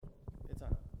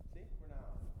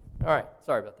All right,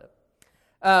 sorry about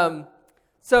that.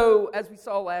 So, as we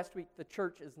saw last week, the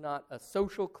church is not a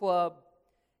social club.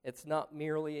 It's not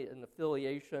merely an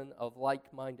affiliation of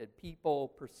like-minded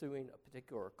people pursuing a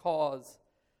particular cause,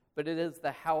 but it is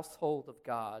the household of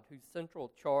God whose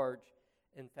central charge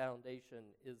and foundation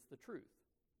is the truth.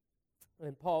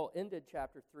 And Paul ended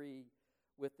chapter 3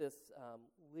 with this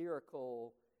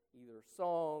lyrical either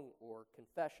song or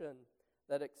confession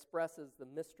that expresses the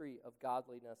mystery of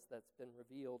godliness that's been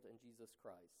revealed in Jesus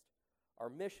Christ. Our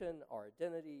mission, our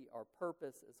identity, our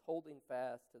purpose is holding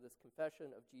fast to this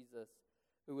confession of Jesus,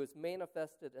 who was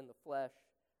manifested in the flesh,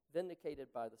 vindicated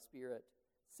by the Spirit,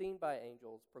 seen by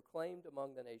angels, proclaimed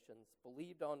among the nations,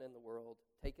 believed on in the world,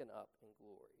 taken up in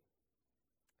glory.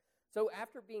 So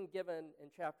after being given in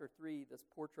chapter 3 this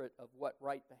portrait of what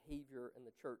right behavior in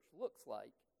the church looks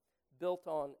like, built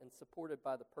on and supported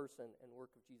by the person and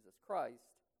work of Jesus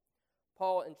Christ,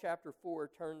 Paul in chapter 4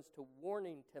 turns to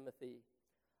warning Timothy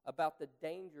about the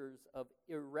dangers of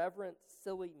irreverent,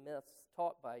 silly myths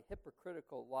taught by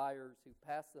hypocritical liars who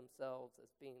pass themselves as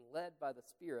being led by the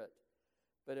Spirit,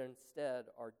 but instead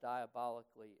are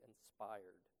diabolically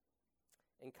inspired.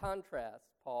 In contrast,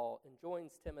 Paul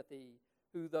enjoins Timothy,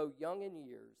 who, though young in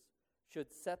years,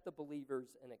 should set the believers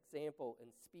an example in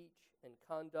speech and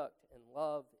conduct and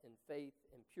love and faith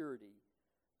and purity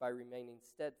by remaining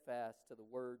steadfast to the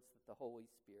words that the Holy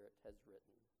Spirit has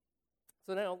written.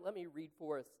 So now let me read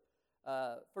for us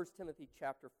 1 Timothy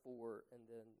chapter 4, and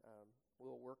then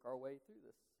we'll work our way through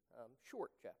this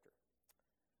short chapter.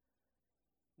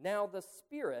 Now the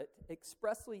Spirit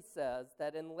expressly says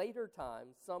that in later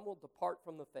times some will depart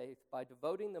from the faith by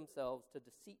devoting themselves to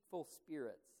deceitful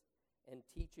spirits and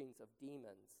teachings of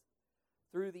demons,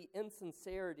 through the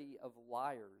insincerity of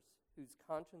liars whose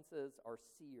consciences are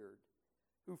seared,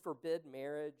 who forbid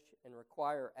marriage and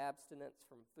require abstinence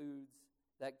from foods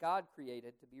that God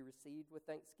created to be received with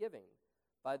thanksgiving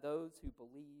by those who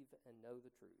believe and know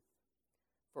the truth.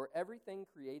 For everything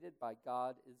created by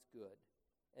God is good,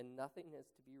 and nothing is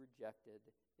to be rejected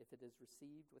if it is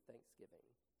received with thanksgiving.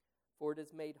 For it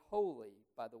is made holy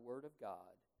by the word of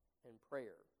God and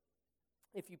prayer.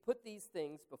 If you put these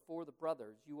things before the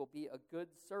brothers, you will be a good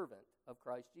servant of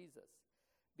Christ Jesus,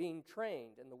 being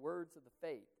trained in the words of the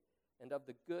faith and of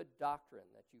the good doctrine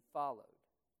that you followed.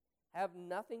 Have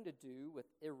nothing to do with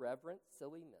irreverent,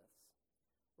 silly myths.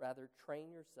 Rather,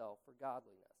 train yourself for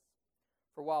godliness.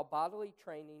 For while bodily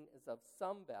training is of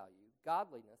some value,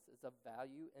 godliness is of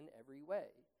value in every way,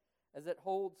 as it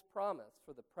holds promise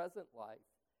for the present life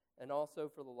and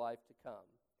also for the life to come.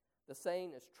 The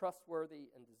saying is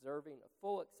trustworthy and deserving of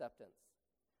full acceptance.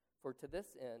 For to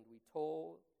this end we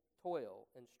toil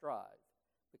and strive,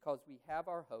 because we have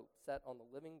our hope set on the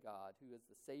living God, who is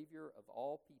the Savior of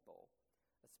all people,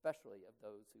 especially of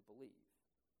those who believe.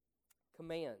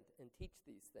 Command and teach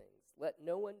these things. Let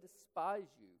no one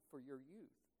despise you for your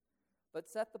youth, but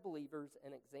set the believers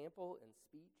an example in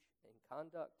speech and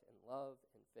conduct and love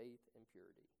and faith and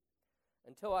purity.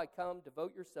 Until I come,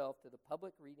 devote yourself to the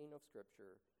public reading of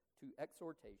Scripture, to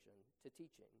exhortation, to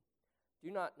teaching. Do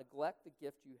not neglect the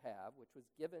gift you have, which was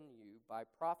given you by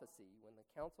prophecy when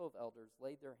the council of elders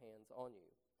laid their hands on you.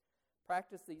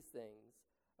 Practice these things,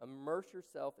 immerse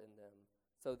yourself in them,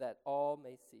 so that all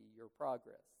may see your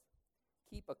progress.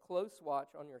 Keep a close watch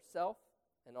on yourself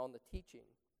and on the teaching.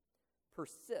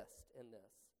 Persist in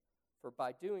this, for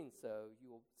by doing so you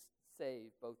will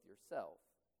save both yourself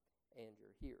and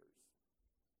your hearers.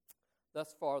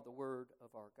 Thus far the word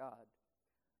of our God.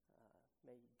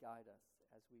 May he guide us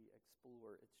as we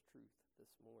explore its truth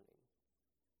this morning.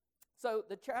 So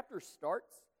the chapter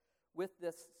starts with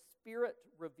this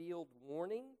Spirit-revealed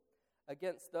warning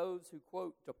against those who,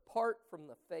 quote, depart from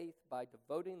the faith by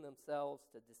devoting themselves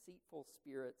to deceitful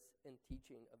spirits and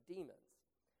teaching of demons.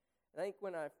 And I think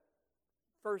when I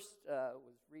first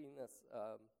was reading this,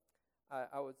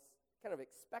 I was kind of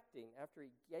expecting, after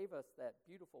he gave us that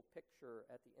beautiful picture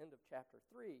at the end of chapter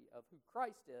 3 of who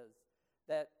Christ is,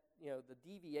 that, the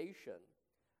deviation,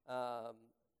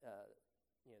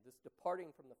 this departing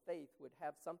from the faith would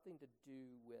have something to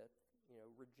do with,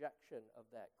 rejection of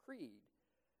that creed.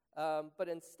 But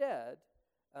instead,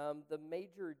 the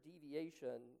major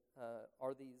deviation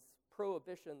are these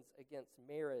prohibitions against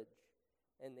marriage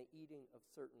and the eating of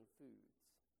certain foods.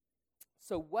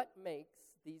 So what makes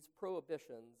these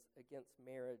prohibitions against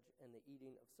marriage and the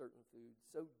eating of certain foods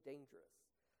so dangerous?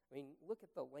 I mean, look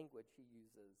at the language he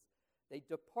uses. They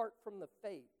depart from the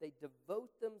faith. They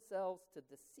devote themselves to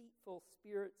deceitful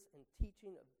spirits and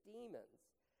teaching of demons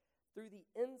through the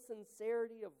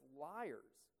insincerity of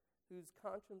liars whose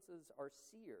consciences are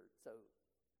seared. So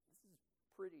this is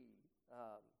pretty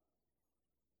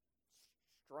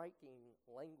striking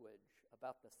language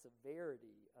about the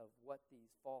severity of what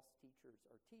these false teachers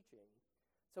are teaching.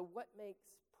 So what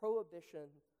makes prohibition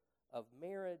of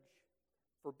marriage,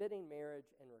 forbidding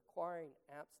marriage, and requiring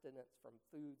abstinence from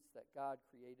foods that God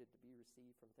created to be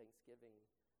received from Thanksgiving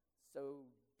so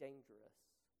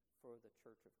dangerous for the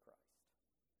Church of Christ?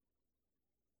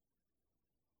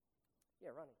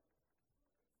 Yeah, Ronnie.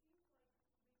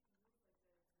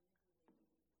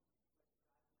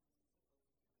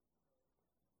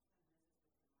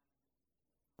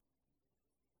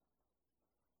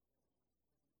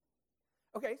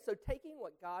 Okay, so taking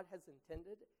what God has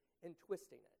intended and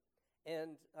twisting it.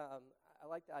 And I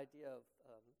like the idea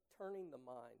of turning the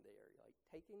mind there, like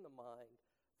taking the mind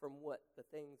from what the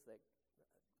things that,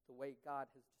 the way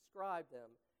God has described them,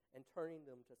 and turning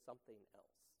them to something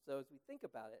else. So as we think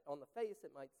about it, on the face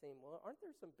it might seem, well, aren't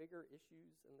there some bigger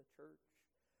issues in the church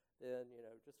than,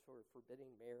 just for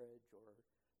forbidding marriage or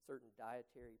certain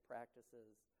dietary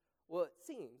practices? Well, it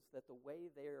seems that the way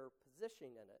they're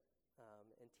positioning it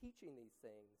and teaching these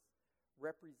things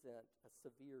represent a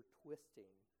severe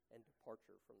twisting and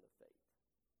departure from the faith.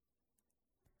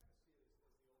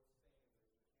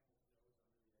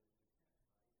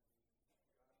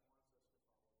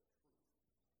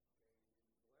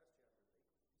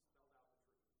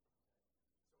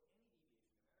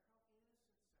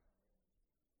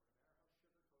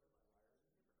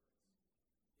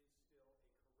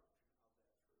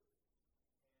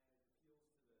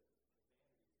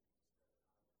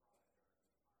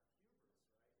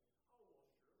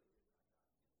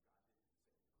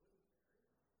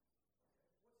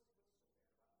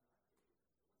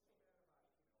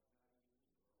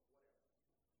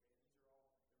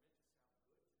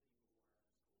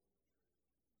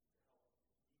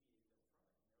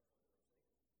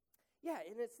 Yeah,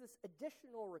 and it's this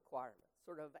additional requirement,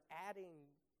 sort of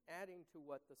adding to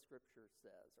what the Scripture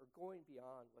says, or going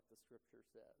beyond what the Scripture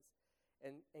says,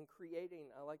 and creating,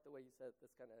 I like the way you said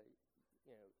this kind of,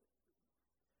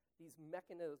 these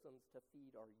mechanisms to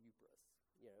feed our hubris,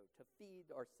 to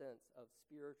feed our sense of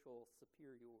spiritual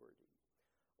superiority,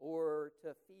 or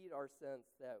to feed our sense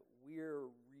that we're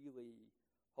really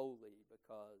holy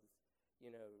because,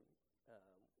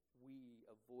 we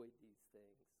avoid these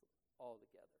things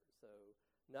altogether. So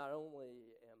not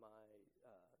only am I,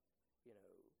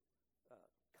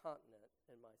 continent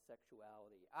in my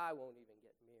sexuality, I won't even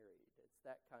get married. It's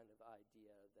that kind of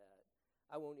idea that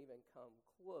I won't even come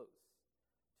close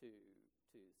to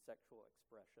sexual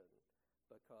expression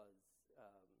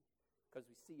because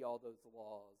we see all those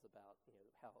laws about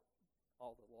how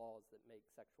all the laws that make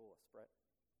that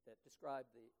describe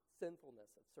the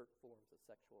sinfulness of certain forms of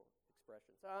sexual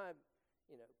expression. So I'm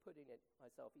putting it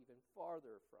myself even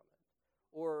farther from it.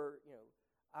 Or,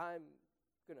 I'm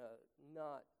going to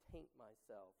not taint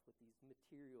myself with these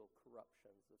material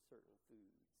corruptions of certain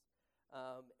foods.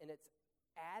 And it's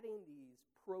adding these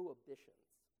prohibitions.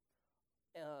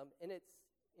 And it's,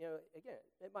 again,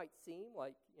 it might seem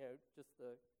like, just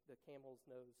the camel's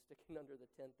nose sticking under the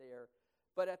tent there.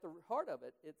 But at the heart of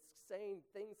it, it's saying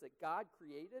things that God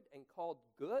created and called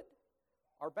good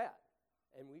are bad,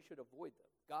 and we should avoid them.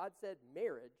 God said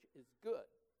marriage is good.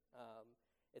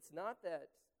 It's not that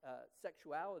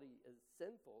sexuality is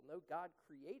sinful. No, God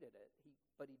created it,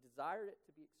 but he desired it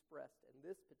to be expressed in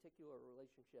this particular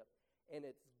relationship, and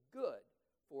it's good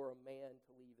for a man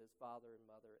to leave his father and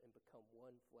mother and become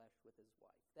one flesh with his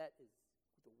wife. That is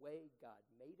the way God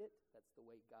made it. That's the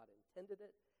way God intended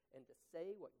it. And to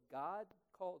say what God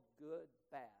called good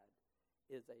bad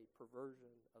is a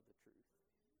perversion of the truth.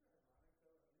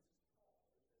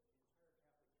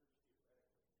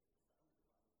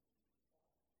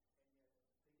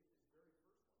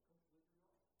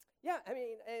 Yeah, I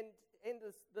mean, and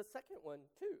the second one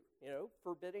too,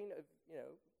 forbidding of,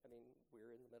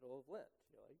 we're in the middle of Lent,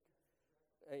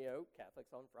 Catholics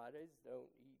on Fridays don't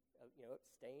eat,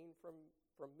 abstain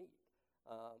from meat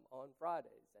on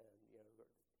Fridays, and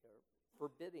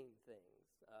forbidding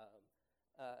things,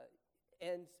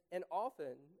 and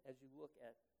often as you look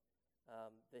at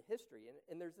the history,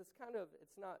 and there's this kind of,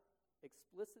 it's not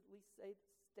explicitly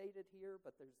stated here,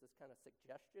 but there's this kind of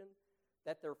suggestion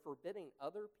that they're forbidding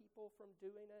other people from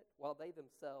doing it while they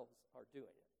themselves are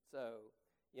doing it. So,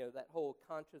 that whole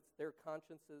their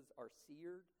consciences are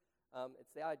seared.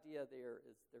 It's the idea there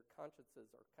is their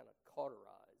consciences are kind of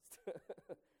cauterized.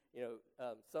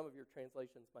 Some of your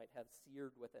translations might have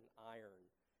seared with an iron.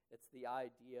 It's the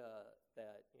idea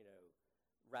that,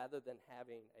 rather than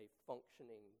having a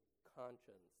functioning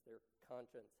conscience, their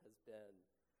conscience has been,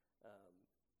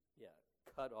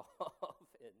 cut off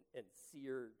and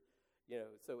seared.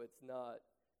 So it's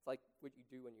like what you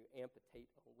do when you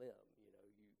amputate a limb.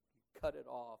 cut it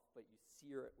off, but you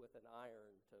sear it with an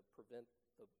iron to prevent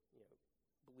the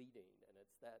bleeding, and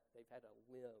it's that they've had a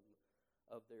limb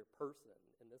of their person,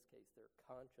 in this case their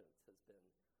conscience, has been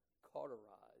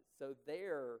cauterized. So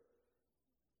they're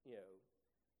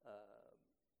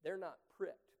not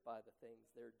pricked by the things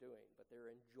they're doing, but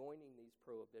they're enjoining these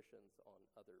prohibitions on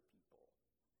other people.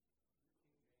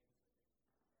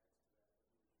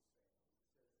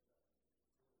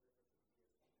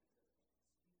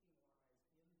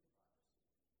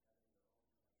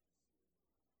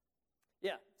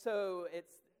 Yeah, so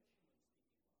it's...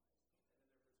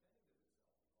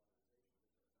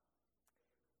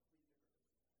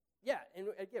 Yeah, and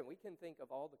again, we can think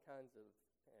of all the kinds of,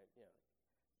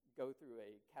 go through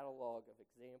a catalog of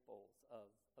examples of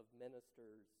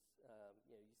ministers.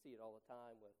 You see it all the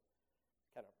time with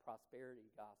kind of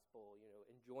prosperity gospel,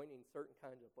 enjoining certain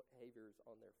kinds of behaviors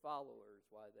on their followers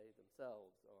while they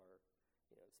themselves are,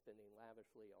 spending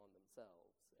lavishly on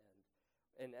themselves.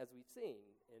 And as we've seen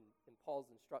in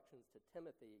Paul's instructions to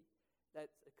Timothy,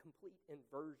 that's a complete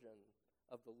inversion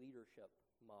of the leadership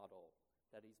model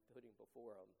that he's putting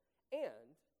before him.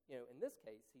 And, in this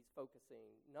case, he's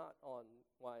focusing not on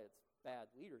why it's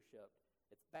bad leadership,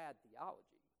 it's bad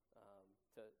theology.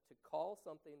 To call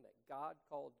something that God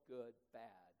called good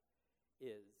bad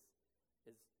is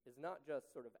not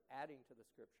just sort of adding to the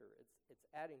Scripture, it's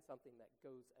adding something that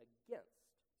goes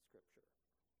against Scripture.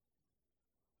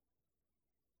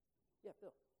 Yeah,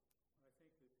 Bill. I think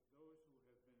that those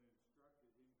who have been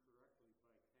instructed incorrectly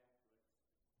by Catholics,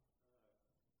 and,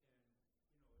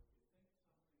 if you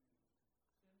think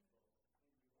something is sinful and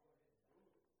you go ahead and do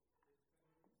it, it's going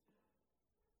to be sin.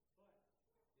 But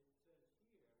it says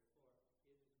here,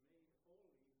 for it is made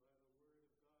holy by the word of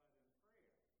God and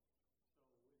prayer. So with prayer,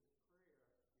 you can overcome that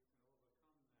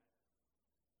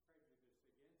prejudice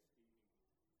against eating.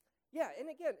 Yeah, and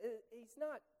again, he's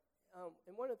not,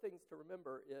 and one of the things to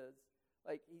remember is,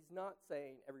 he's not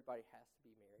saying everybody has to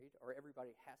be married or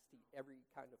everybody has to eat every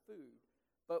kind of food,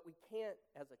 but we can't,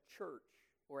 as a church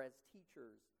or as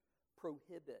teachers,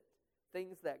 prohibit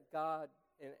things that God,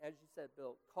 and as you said,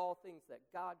 Bill, call things that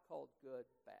God called good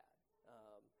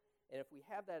bad. And if we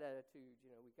have that attitude,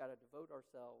 we've got to devote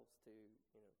ourselves to,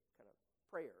 kind of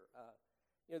prayer.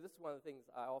 This is one of the things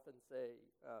I often say,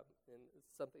 and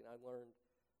it's something I learned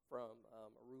from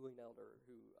a ruling elder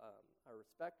who I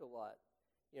respect a lot.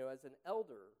 As an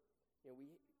elder,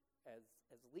 we,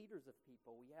 as leaders of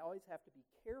people, we always have to be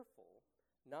careful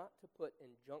not to put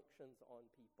injunctions on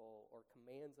people or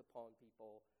commands upon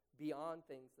people beyond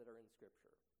things that are in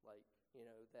Scripture.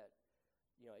 That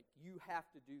you have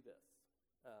to do this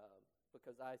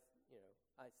because I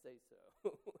say so.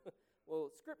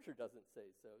 Well, Scripture doesn't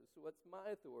say so. So what's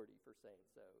my authority for saying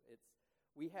so?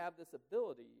 We have this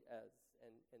ability and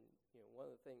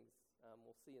one of the things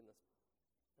we'll see in this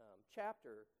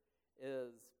chapter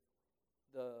is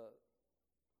the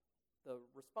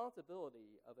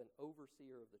responsibility of an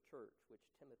overseer of the church, which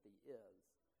Timothy is,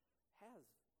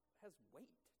 has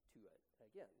weight to it.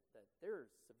 Again, that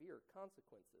there's severe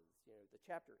consequences. The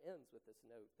chapter ends with this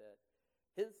note that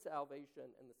his salvation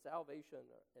and the salvation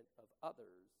of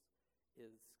others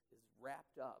is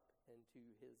wrapped up into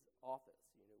his office,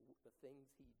 the things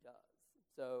he does.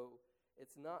 So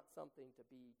it's not something to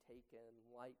be taken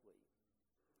lightly.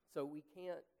 So we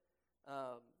can't,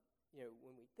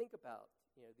 when we think about,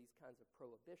 these kinds of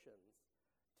prohibitions,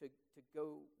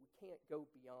 we can't go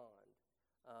beyond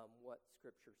what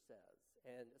Scripture says.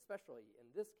 And especially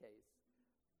in this case,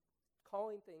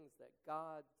 calling things that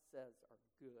God says are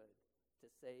good to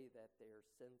say that they're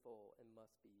sinful and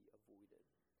must be avoided.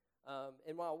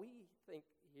 And while we think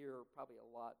here probably a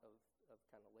lot of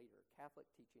kind of later Catholic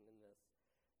teaching in this,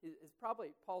 is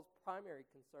probably Paul's primary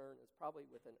concern is probably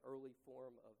with an early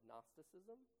form of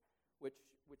Gnosticism, which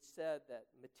said that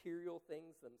material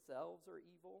things themselves are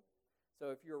evil. So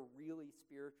if you're a really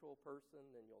spiritual person,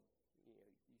 then you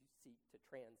seek to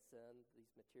transcend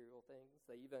these material things.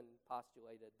 They even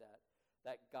postulated that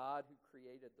God who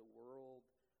created the world,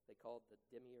 they called the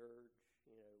demiurge,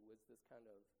 was this kind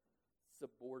of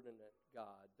subordinate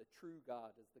God. The true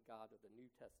God is the God of the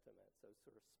New Testament, so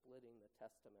sort of splitting the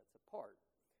testaments apart,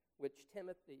 which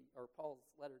Paul's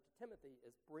letter to Timothy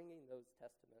is bringing those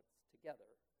testaments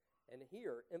together. And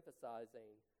here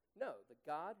emphasizing, no, the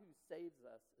God who saves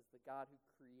us is the God who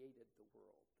created the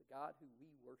world. The God who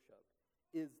we worship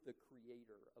is the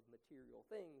creator of material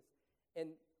things,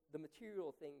 and the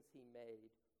material things he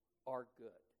made are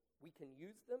good. We can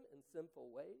use them in sinful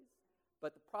ways,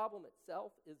 but the problem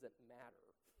itself isn't matter.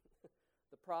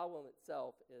 The problem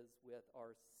itself is with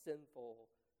our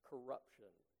sinful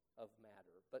corruption of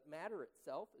matter. But matter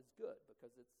itself is good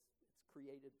because it's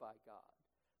created by God.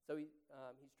 So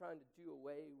he's trying to do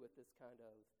away with this kind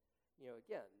of,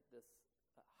 again, this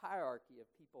hierarchy of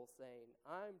people saying,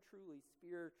 I'm truly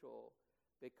spiritual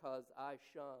because I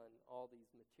shun all these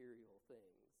material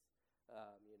things.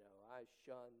 I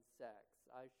shun sex.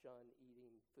 I shun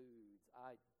eating foods.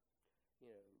 I,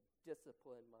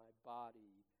 discipline my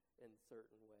body in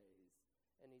certain ways.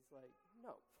 And he's like,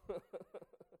 no.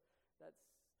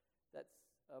 That's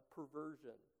a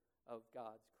perversion of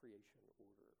God's creation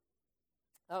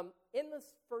order. In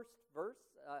this first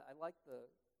verse, I like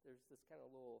there's this kind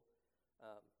of little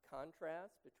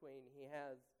contrast between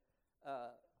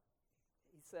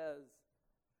he says,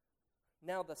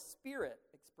 now the Spirit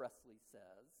expressly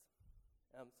says,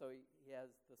 so he has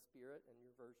the Spirit, and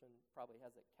your version probably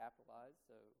has it capitalized,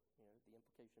 so the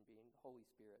implication being the Holy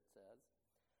Spirit says.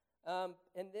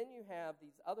 And then you have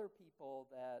these other people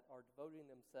that are devoting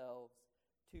themselves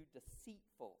to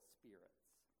deceitful spirits.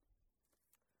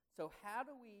 So how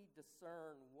do we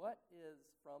discern what is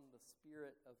from the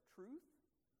spirit of truth,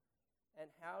 and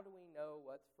how do we know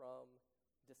what's from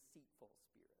deceitful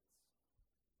spirits?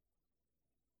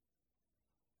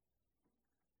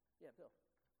 Yeah, Bill.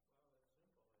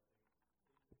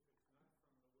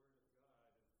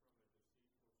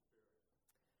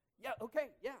 Yeah, okay,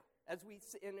 yeah. As we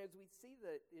see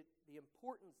the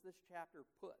importance this chapter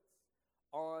puts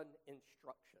on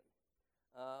instruction,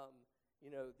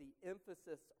 the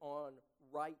emphasis on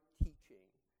right teaching.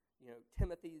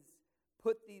 Timothy's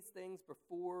put these things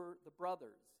before the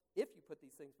brothers. If you put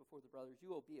these things before the brothers, you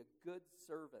will be a good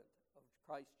servant of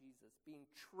Christ Jesus, being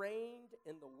trained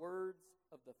in the words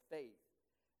of the faith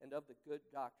and of the good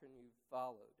doctrine you've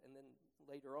followed. And then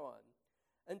later on,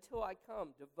 until I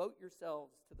come, devote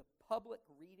yourselves to the public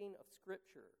reading of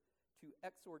Scripture, to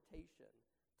exhortation,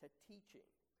 to teaching.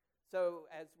 So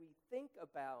as we think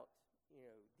about,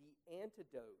 the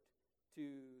antidote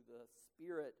to the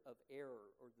spirit of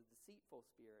error or the deceitful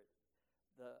spirit,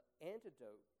 the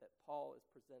antidote that Paul is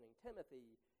presenting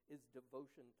Timothy is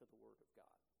devotion to the Word of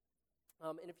God.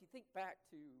 And if you think back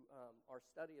to our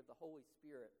study of the Holy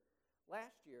Spirit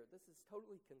last year, this is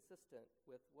totally consistent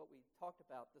with what we talked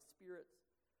about, the Spirit's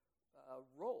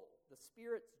role. The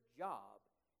Spirit's job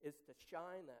is to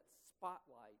shine that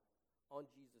spotlight on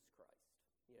Jesus Christ.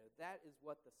 That is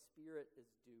what the Spirit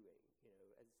is doing.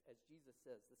 As Jesus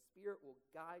says, the Spirit will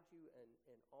guide you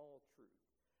in all truth,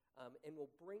 and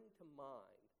will bring to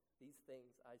mind these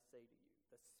things I say to you.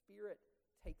 The Spirit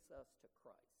takes us to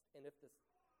Christ. And if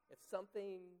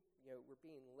something, we're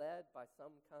being led by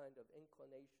some kind of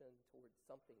inclination towards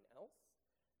something else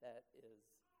that is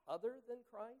other than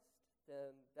Christ,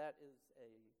 then that is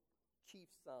a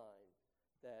chief sign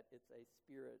that it's a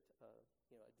spirit,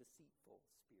 a deceitful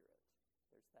spirit.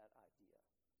 There's that idea.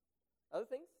 Other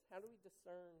things, how do we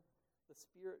discern the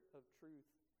spirit of truth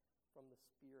from the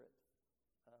spirit,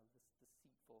 this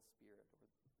deceitful spirit or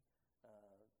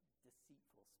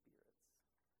deceitful spirits?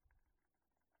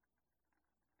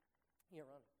 Yeah,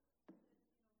 Ronnie.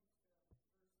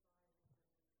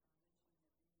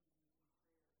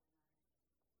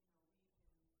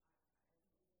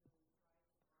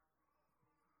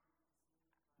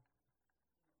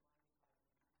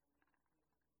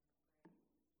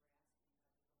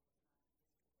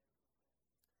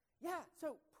 Yeah,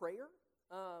 so prayer.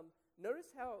 Notice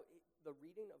how the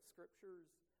reading of scriptures,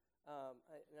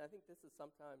 and I think this is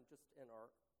sometimes just in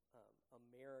our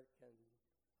American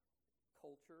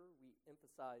culture, we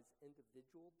emphasize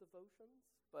individual devotions,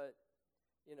 but,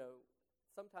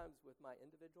 sometimes with my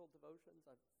individual devotions,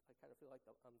 I kind of feel like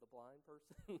I'm the blind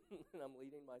person, and I'm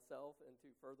leading myself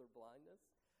into further blindness.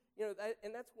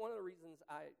 And that's one of the reasons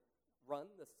I run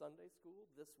the Sunday school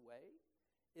this way,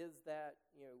 is that,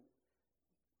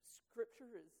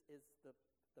 Scripture is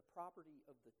the property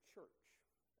of the church.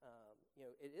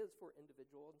 It is for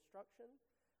individual instruction,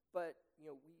 but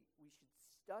we should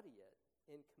study it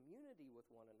in community with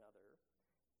one another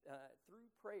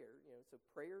through prayer. So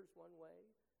prayer is one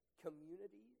way,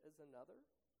 community is another.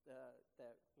 That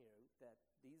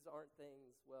these aren't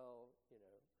things. Well,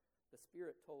 the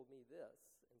Spirit told me this,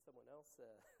 and someone else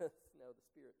says, no, the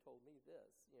Spirit told me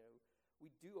this. We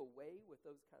do away with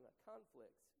those kind of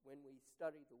conflicts when we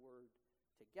study the Word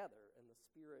together, and the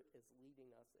Spirit is leading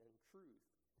us in truth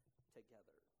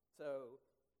together. So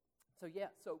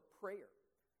prayer,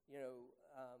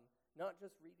 not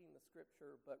just reading the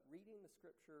Scripture, but reading the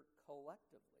Scripture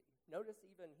collectively. Notice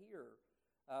even here,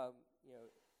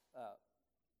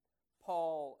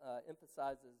 Paul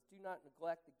emphasizes, do not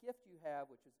neglect the gift you have,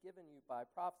 which is given you by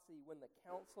prophecy when the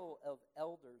council of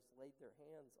elders laid their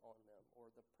hands on them,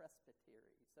 or the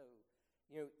presbytery. So,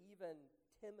 even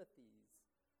Timothy's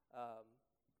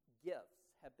gift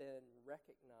been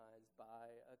recognized by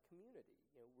a community.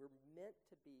 We're meant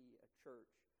to be a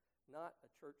church, not a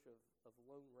church of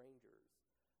lone rangers,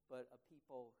 but a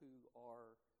people who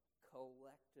are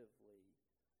collectively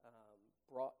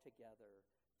brought together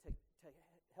to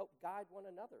help guide one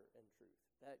another in truth.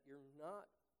 That you're not,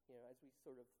 as we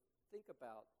sort of think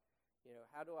about,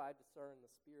 how do I discern the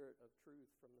spirit of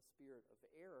truth from the spirit of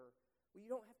error? Well,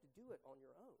 you don't have to do it on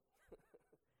your own.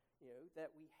 That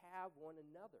we have one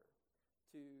another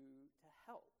to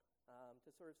help, to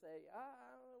sort of say,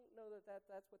 I don't know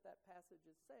that's what that passage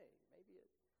is saying. Maybe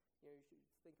you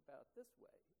should think about it this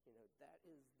way. That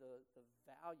is the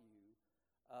value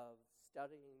of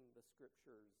studying the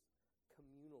scriptures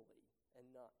communally and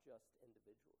not just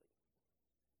individually.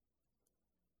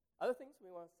 Other things we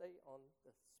want to say on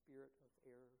the spirit of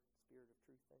error, spirit of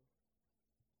truth thing?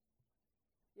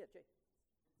 Yeah, Jay.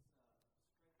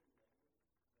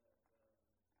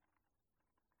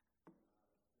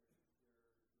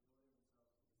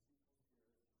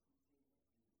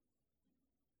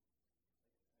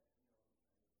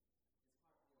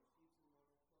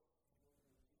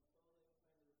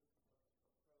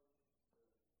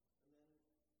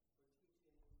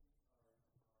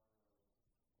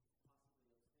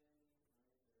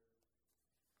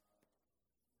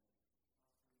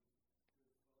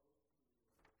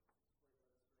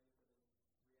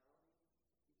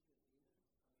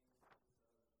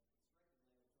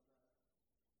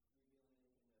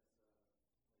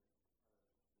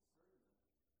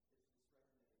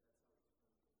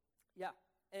 Yeah,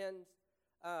 and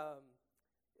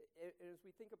as we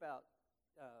think about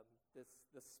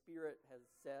the Spirit has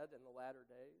said in the latter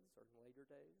days, or in later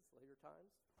days, later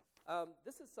times,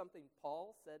 this is something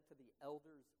Paul said to the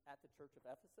elders at the church of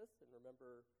Ephesus, and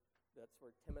remember that's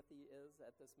where Timothy is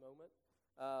at this moment.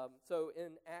 So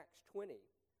in Acts 20,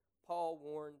 Paul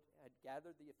had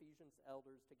gathered the Ephesians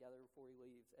elders together before he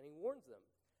leaves, and he warns them,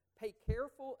 pay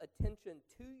careful attention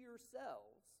to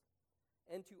yourselves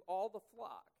and to all the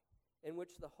flock in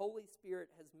which the Holy Spirit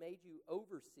has made you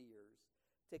overseers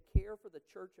to care for the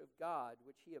church of God,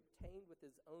 which he obtained with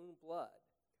his own blood.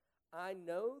 I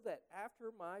know that after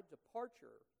my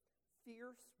departure,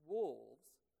 fierce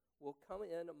wolves will come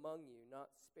in among you,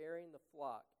 not sparing the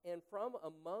flock, and from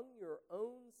among your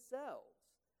own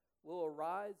selves will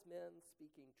arise men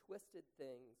speaking twisted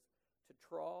things to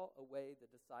draw away the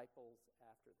disciples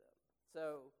after them.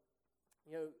 So,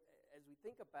 as we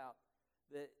think about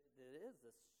that, it is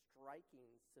a striking,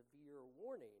 severe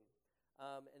warning,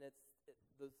 and it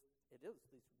is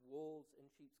these wolves in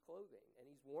sheep's clothing, and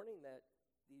he's warning that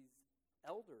these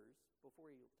elders,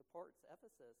 before he departs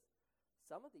Ephesus,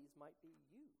 some of these might be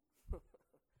you.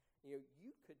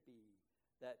 You could be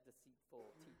that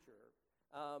deceitful teacher,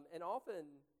 and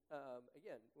often,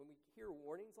 again, when we hear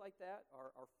warnings like that,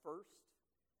 our first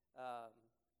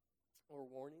or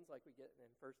warnings like we get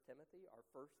in 1 Timothy, our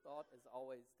first thought is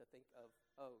always to think of,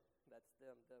 oh, that's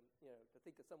them, to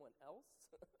think of someone else.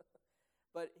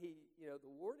 But the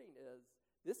warning is,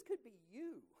 this could be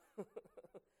you.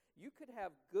 You could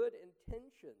have good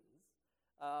intentions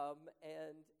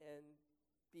and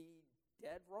be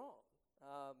dead wrong.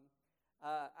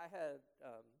 I had,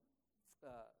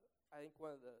 I think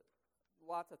one of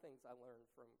lots of things I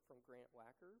learned from Grant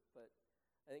Wacker, but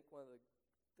I think one of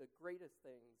the greatest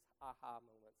things, aha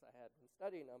moments I had when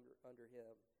studying under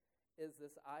him is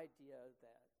this idea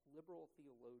that liberal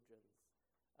theologians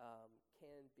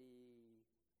can be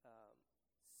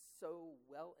so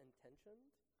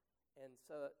well-intentioned and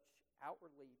such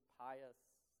outwardly pious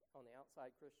on the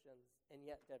outside Christians, and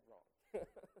yet dead wrong.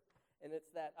 And it's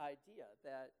that idea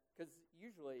that, because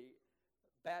usually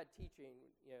bad teaching,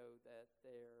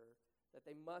 that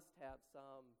they must have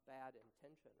some bad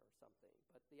intention or something,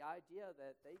 but the idea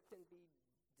that they can be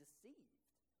deceived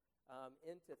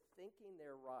into thinking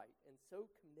they're right and so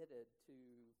committed to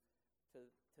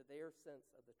their sense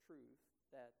of the truth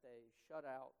that they shut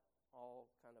out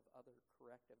all kind of other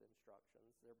corrective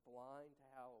instructions. They're blind to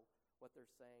how what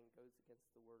they're saying goes against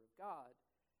the Word of God,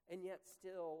 and yet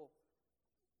still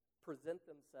present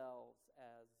themselves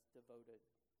as devoted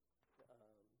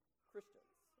Christians.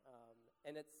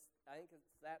 And I think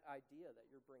it's that idea that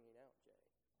you're bringing out, Jay.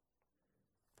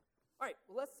 All right,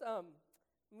 well, let's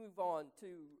move on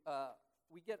to,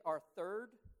 we get our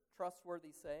third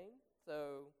trustworthy saying.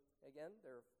 So, again,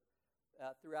 they're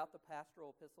throughout the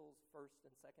pastoral epistles, 1st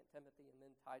and 2nd Timothy, and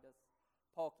then Titus,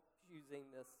 Paul keeps using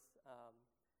this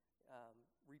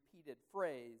repeated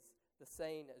phrase, the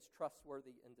saying is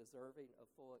trustworthy and deserving of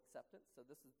full acceptance. So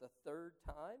this is the third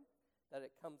time that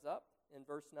it comes up in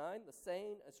verse 9. The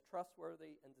saying is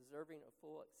trustworthy and deserving of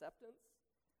full acceptance.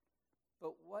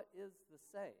 But what is the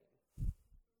saying?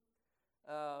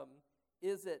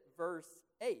 Is it verse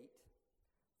 8?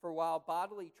 For while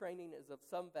bodily training is of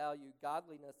some value,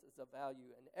 godliness is of value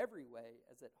in every way,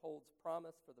 as it holds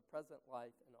promise for the present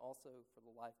life and also for the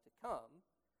life to come.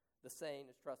 The saying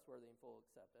is trustworthy and full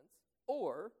acceptance.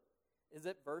 Or is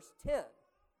it verse 10?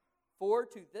 For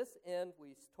to this end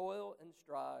we toil and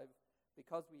strive,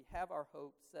 because we have our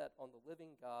hope set on the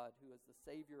living God, who is the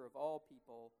Savior of all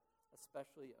people,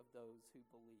 especially of those who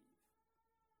believe.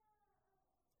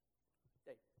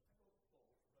 Dave.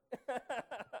 I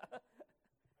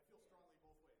feel strongly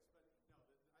both ways, but no, to me,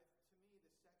 the second one is the more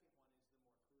crucial of the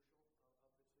two, because that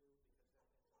ties back to what we heard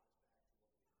earlier. It's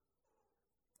reinforcing, keep your eyes on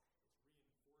Jesus, on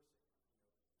God's word, and the truth.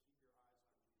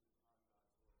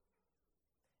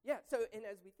 Yeah, so, and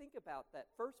as we think about that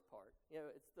first part,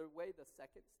 it's the way the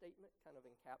second statement kind of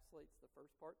encapsulates the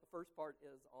first part. The first part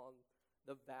is on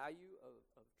the value of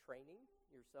training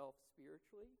yourself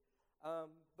spiritually.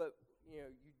 But, you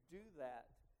do that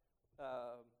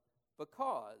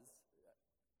because,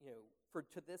 for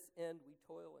to this end we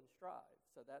toil and strive.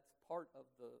 So that's part of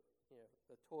the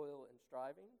toil and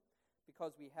striving,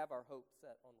 because we have our hope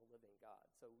set on the living God.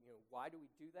 So, why do we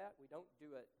do that? We don't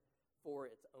do it for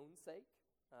its own sake.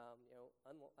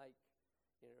 Unlike,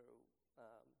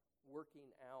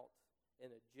 working out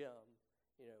in a gym,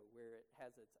 where it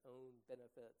has its own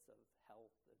benefits of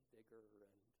health and vigor and,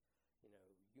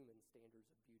 human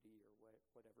standards of beauty or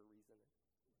whatever reason it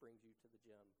brings you to the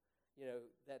gym.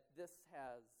 That this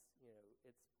has,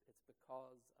 it's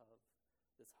because of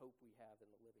this hope we have in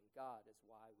the living God is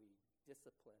why we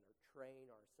discipline or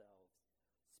train ourselves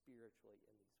spiritually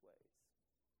in these ways.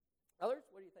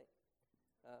 Others, what do you think?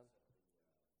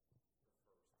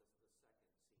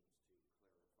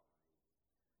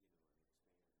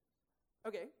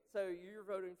 Okay, so you're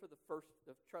voting for the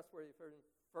trustworthy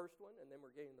first one, and then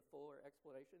we're getting the fuller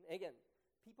explanation. And again,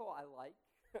 people I like,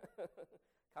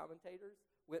 commentators,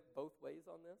 went both ways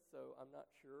on this, so I'm not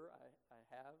sure I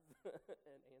have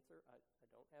an answer. I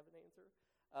don't have an answer.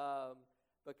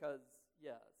 Because,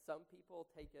 some people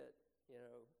take it,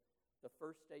 the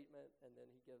first statement, and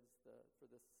then he gives for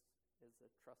this is a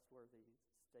trustworthy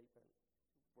statement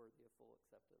worthy of full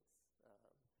acceptance.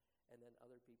 And then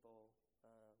other people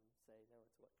say, no,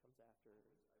 it's what comes after. I was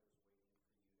waiting for you to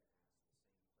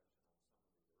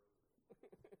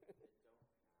ask the same question on some of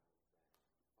the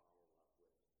earlier that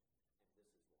don't have that follow-up with, and this is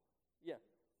why. Yeah.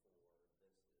 For this,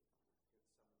 because some of the other ones seem to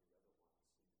be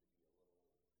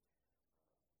a little,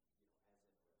 as interesting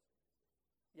as this.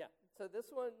 Yeah, so this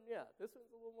one's a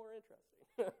little more interesting.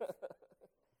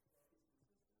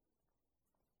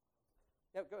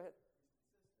 No, go ahead.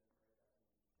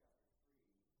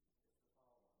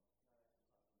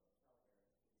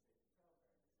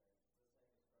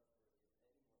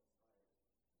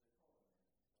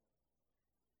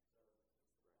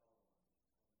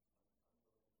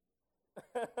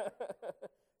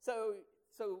 So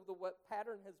what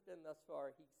pattern has been thus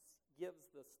far, he gives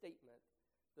the statement,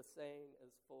 the saying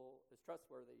is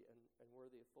trustworthy and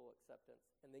worthy of full acceptance,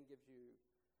 and then gives you,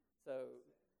 to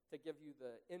give you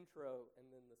the intro and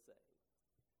then the saying.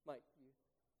 Mike, you?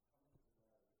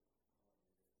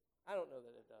 I don't know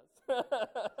that it does.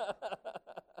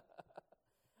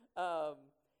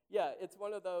 It's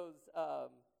one of those,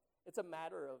 it's a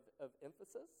matter of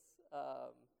emphasis.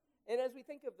 And as we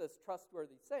think of this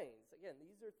trustworthy sayings, again,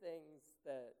 these are things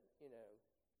that,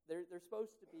 they're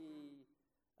supposed to be,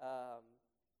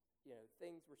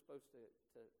 things we're supposed to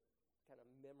kind of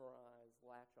memorize,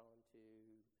 latch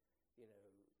onto,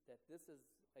 that this is,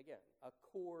 again, a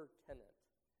core tenet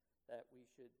that we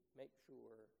should make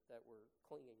sure that we're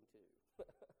clinging to.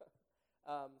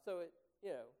 So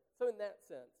in that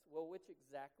sense, well, which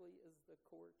exactly is the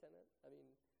core tenet? I mean,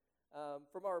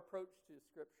 from our approach to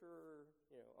Scripture,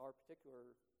 our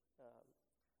particular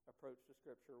approach to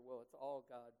Scripture, well, it's all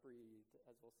God-breathed,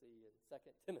 as we'll see in 2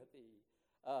 Timothy,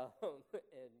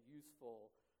 and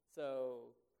useful.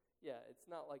 So, it's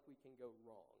not like we can go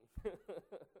wrong. Is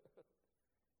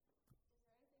there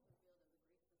anything revealed in the Greek that's not reflected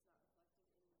in the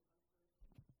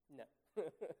punctuation? No.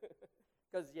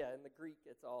 Because, in the Greek,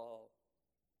 it's all,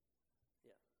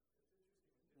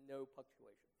 no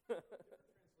punctuation.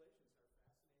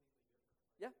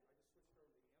 Different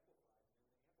translations are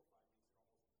fascinatingly different.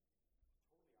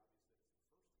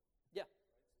 Yeah. I just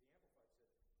switched over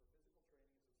to the Amplified, and in the Amplified makes it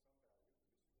almost totally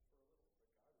obvious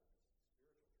that it's the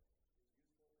first one.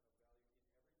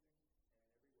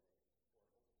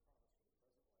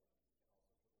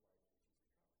 Yeah.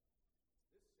 Right? So the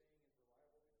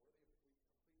Amplified said, for physical training is of some value,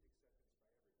 useful for a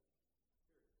little, but godliness, spiritual training, is useful and of value in everything and in every way, for it holds a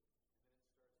promise for the present life and also for the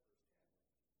life which is to come. This saying is reliable and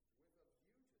worthy of complete acceptance by everyone. Period. And then it starts verse 10. With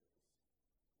a view to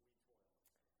this, we toil and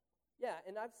strive. Yeah,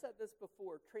 and I've said this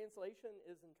before. Translation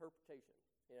is interpretation,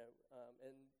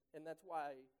 and that's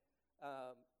why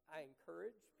I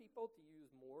encourage people to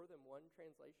use more than one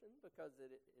translation because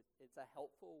it's a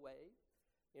helpful way.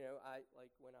 I like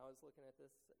when I was looking at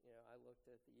this. I looked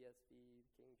at the ESV,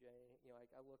 King James.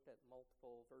 I looked at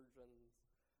multiple versions.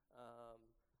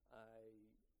 I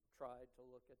tried to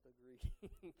look at the Greek.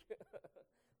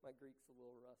 My Greek's a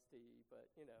little rusty, but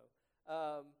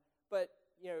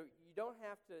you don't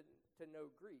have to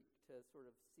know Greek to sort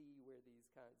of see where these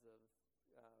kinds of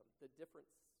the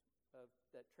difference of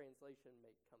that translation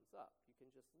comes up. You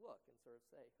can just look and sort of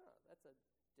say, that's a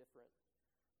different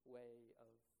way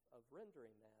of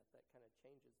rendering that kind of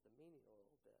changes the meaning a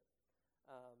little bit.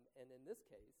 And in this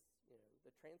case,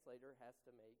 the translator has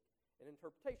to make an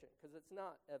interpretation because it's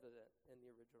not evident in the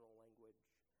original language,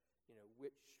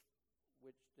 which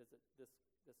does it this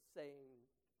saying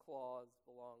clause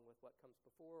belong with what comes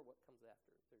before, what comes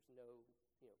after. There's no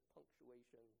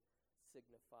punctuation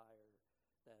signifier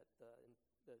that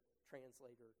the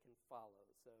translator can follow.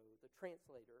 So the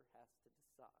translator has to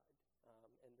decide.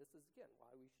 And this is, again,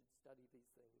 why we should study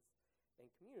these things in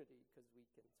community, because we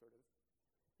can sort of,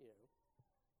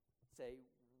 say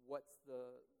what's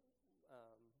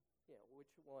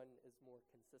which one is more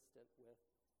consistent with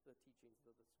the teachings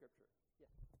of the Scripture. Yeah.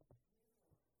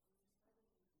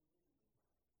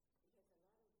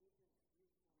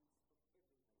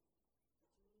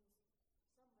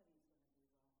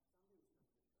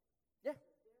 Yeah.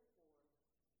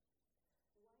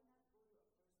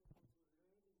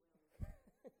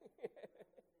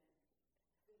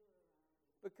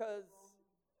 Because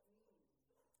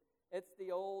it's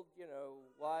the old,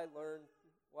 why learn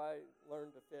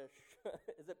to fish?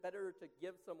 Is it better to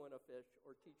give someone a fish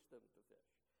or teach them to fish?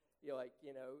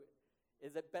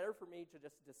 Is it better for me to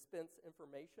just dispense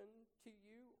information to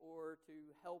you or to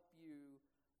help you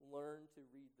learn to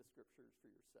read the Scriptures for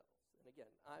yourselves? And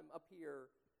again, I'm up here,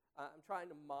 I'm trying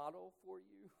to model for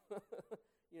you,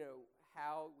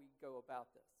 how we go about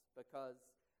this. Because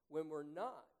when we're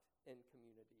not in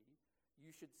community,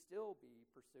 you should still be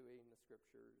pursuing the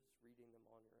Scriptures, reading them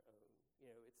on your own.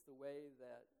 It's the way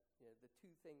that the two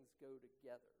things go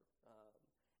together,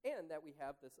 and that we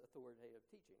have this authoritative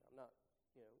teaching. I'm not,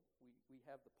 we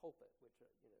have the pulpit, which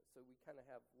so we kind of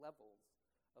have levels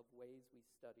of ways we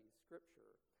study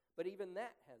Scripture. But even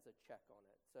that has a check on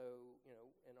it. So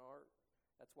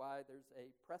that's why there's a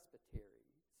presbytery.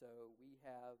 So we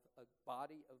have a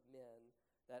body of men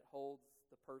that holds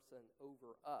the person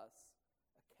over us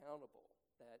accountable,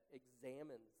 that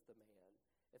examines the man.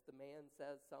 If the man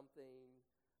says something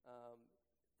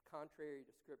contrary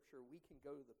to Scripture, we can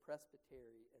go to the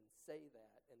presbytery and say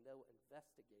that, and they'll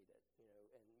investigate it,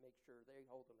 and make sure they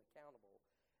hold them accountable.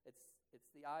 It's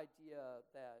the idea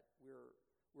that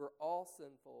we're all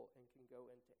sinful and can go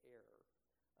into error.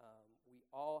 We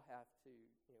all have to,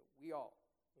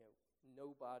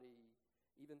 nobody,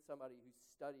 even somebody who's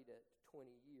studied it 20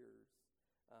 years,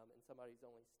 and somebody's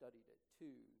only studied it 2,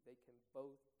 they can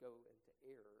both go into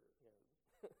error.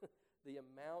 The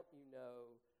amount you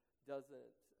know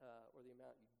doesn't, or the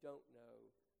amount you don't know,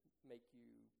 make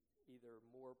you either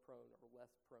more prone or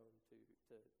less prone to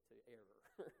error.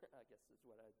 I guess is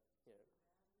what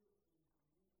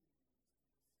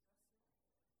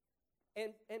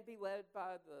And be led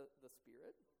by the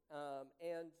Spirit,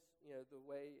 and the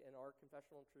way in our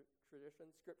confessional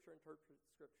tradition, Scripture interprets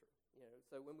Scripture.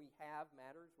 So when we have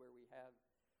matters where we have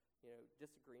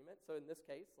disagreement. So in this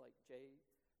case, like Jay,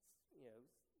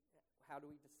 how do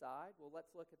we decide? Well,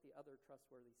 let's look at the other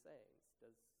trustworthy sayings.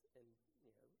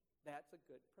 That's a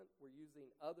good print. We're using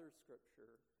other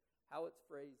Scripture, how it's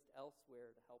phrased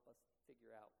elsewhere, to help us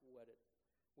figure out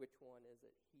which one is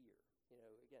it here.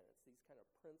 Again, it's these kind of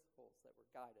principles that we're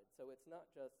guided. So it's not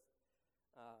just,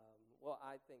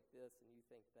 I think this and you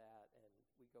think that, and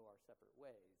we go our separate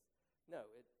ways. No,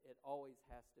 it always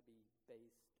has to be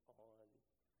based on,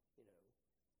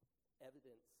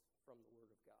 evidence from the Word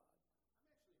of God. I'm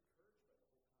actually encouraged by the whole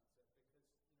concept because,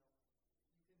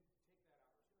 you can take that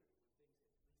opportunity when things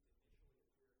at least initially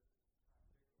appear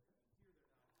contradictory. I mean, here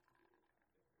they're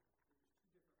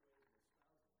not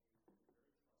completely contradictory. There's 2 different ways of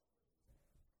espousing a very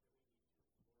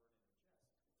trustworthy saying that we need to learn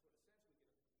and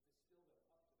ingest. So in a sense, we can distill them up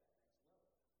to that next level and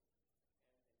get that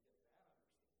understanding, and then test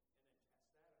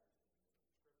that understanding with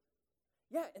Scripture.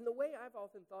 Yeah, and the way I've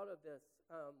often thought of this,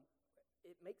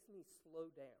 it makes me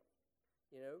slow down,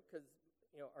 because,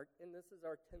 and this is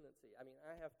our tendency. I mean,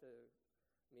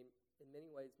 in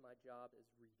many ways, my job is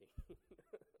reading.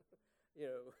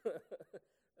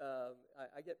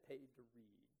 I get paid to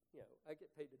read, I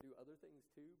get paid to do other things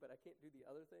too, but I can't do the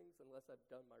other things unless I've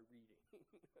done my reading.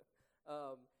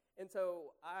 And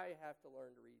so I have to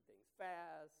learn to read things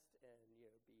fast and,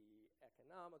 be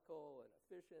economical and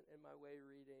efficient in my way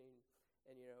reading.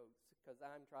 And, because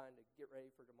I'm trying to get ready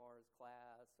for tomorrow's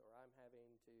class, or I'm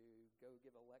having to go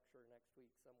give a lecture next week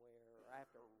somewhere, or I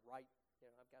have to write,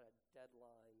 I've got a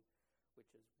deadline, which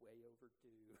is way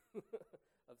overdue,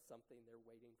 of something they're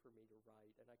waiting for me to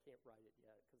write, and I can't write it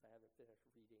yet because I haven't finished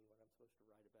reading what I'm supposed to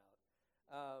write about.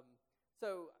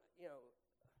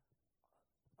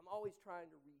 I'm always trying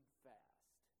to read fast,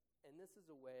 and this is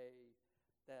a way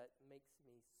that makes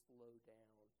me slow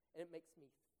down, and it makes me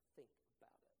think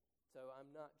about it. So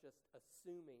I'm not just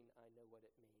assuming I know what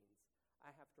it means.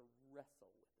 I have to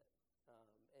wrestle with it.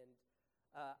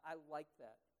 I like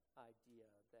that idea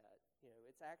that,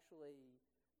 it's actually,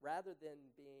 rather than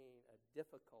being a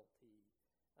difficulty,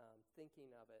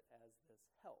 thinking of it as this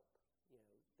help,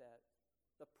 that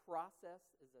the process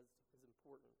is as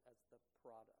important as the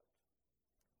product.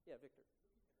 Yeah, Victor.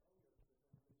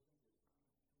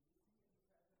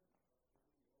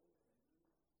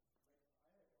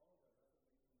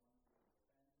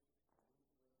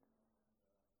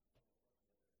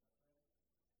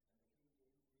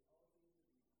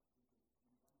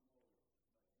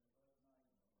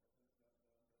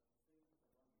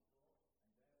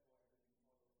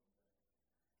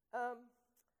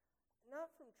 Not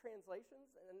from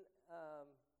translations, and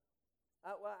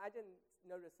I didn't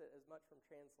notice it as much from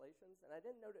translations, and I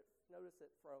didn't notice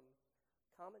it from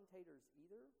commentators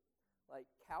either. Like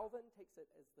Calvin takes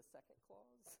it as the second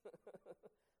clause,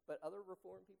 but other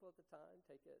Reformed people at the time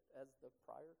take it as the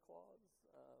prior clause.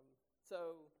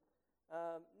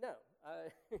 No,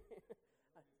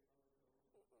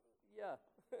 yeah,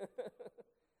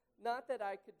 not that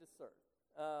I could discern.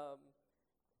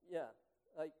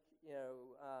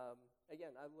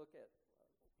 Again, I look at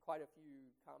quite a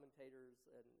few commentators,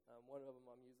 and one of them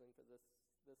I'm using for this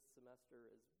semester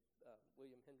is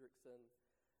William Hendrickson,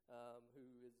 who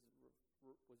was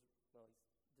he's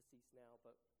deceased now,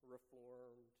 but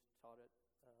Reformed, taught at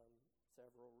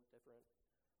several different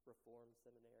Reformed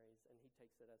seminaries, and he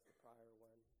takes it as the prior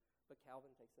one. But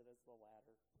Calvin takes it as the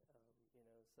latter,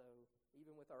 so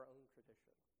even with our own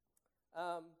tradition.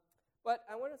 But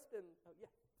I want to spend, Pat.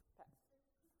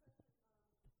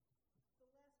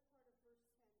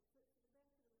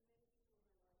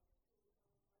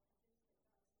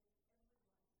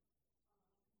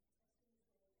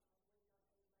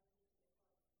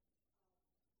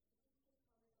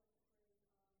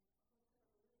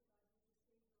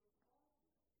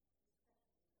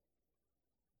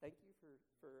 Thank you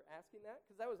for asking that,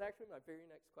 because that was actually my very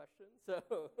next question, so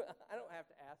I don't have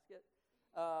to ask it.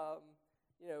 I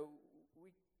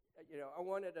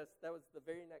wanted us, that was the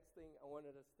very next thing I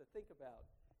wanted us to think about.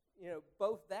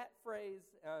 Both that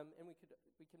phrase, and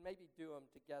we can maybe do them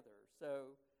together.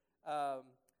 So,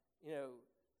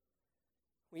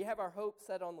 we have our hope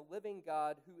set on the living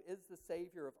God, who is the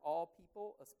Savior of all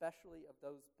people, especially of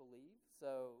those who believe.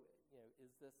 So,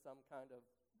 is this some kind of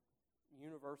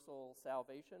universal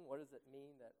salvation? What does it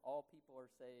mean that all people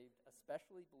are saved,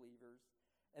 especially believers?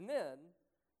 And then,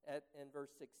 in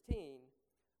verse 16,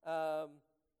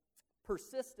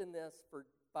 persist in this, for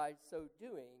by so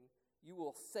doing, you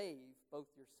will save both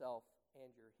yourself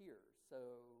and your hearers.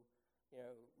 So,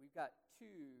 we've got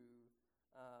two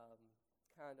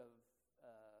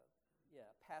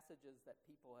passages that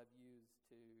people have used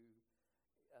to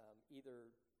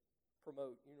either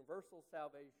promote universal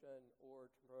salvation or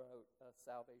to promote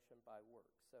salvation by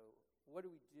works. So what do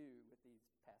we do with these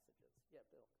passages? Yeah,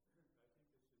 Bill. I think this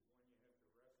is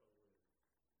one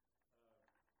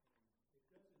you have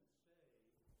to wrestle with. And it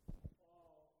doesn't say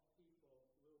all people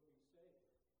will be saved.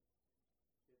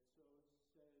 It says that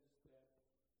those who are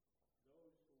saved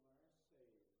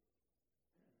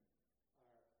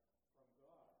are from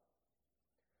God.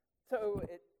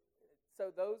 So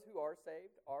those who are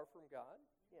saved are from God?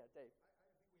 Yeah, Dave. I think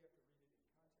we have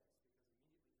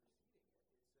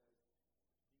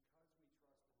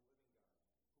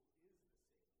to read it in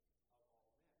context, because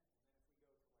immediately preceding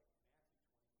it,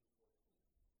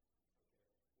 it says,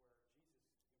 because we trust in the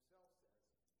living God, who is the Savior of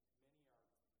all men.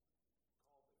 And then if we go to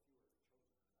Matthew 23:14,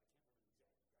 where Jesus himself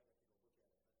says, many are called, but few are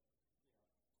chosen.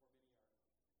 I can't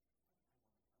remember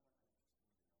the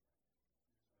exact, I'd have to go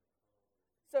look at it, but, for many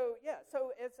are,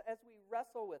 So as we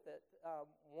wrestle with it,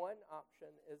 one option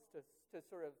is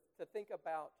to think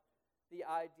about the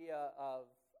idea of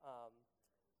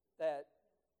that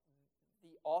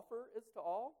the offer is to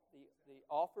all, the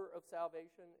offer of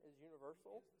salvation is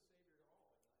universal.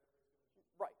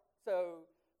 Right. So,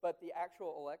 but the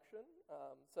actual election.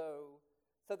 So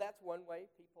So that's one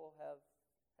way people have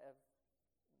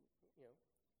you know,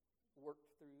 worked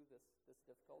through this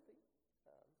difficulty.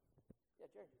 Yeah,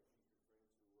 Jerry.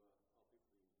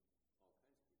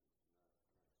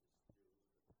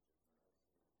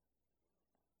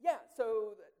 Yeah,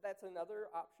 so that's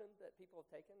another option that people have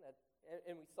taken.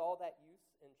 And we saw that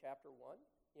use in chapter 1.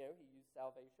 You know, he used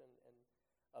salvation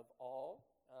of all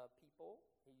people.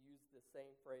 He used the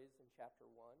same phrase in chapter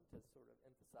 1 to sort of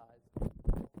emphasize all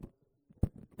sorts of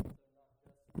people, so not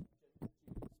just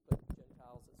Jews, but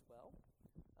Gentiles as well.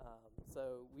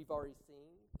 So we've already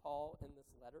seen Paul in this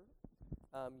letter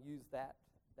use that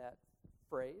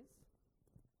phrase.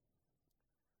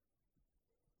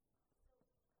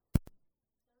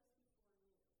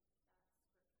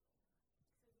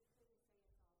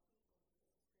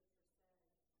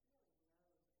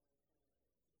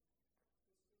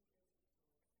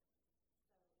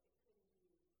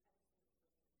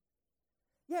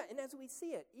 Yeah, and as we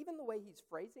see it, even the way he's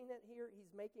phrasing it here,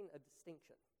 he's making a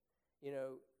distinction. You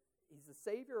know, he's the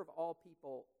Savior of all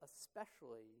people,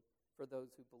 especially for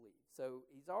those who believe. So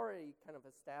he's already kind of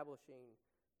establishing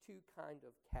two kind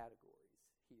of categories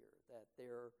here. That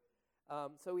they're,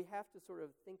 so we have to sort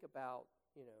of think about,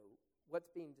 you know,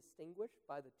 what's being distinguished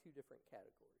by the two different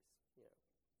categories. You know.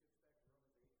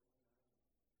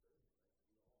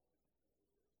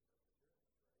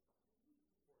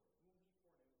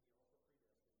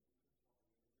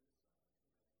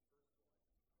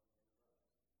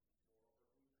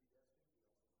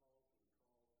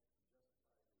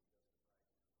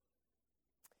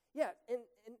 Yeah, and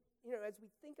you know, as we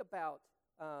think about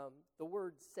the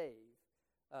word save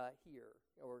here,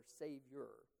 or savior,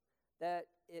 that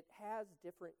it has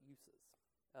different uses.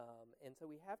 And so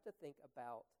we have to think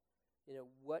about, you know,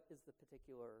 what is the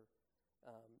particular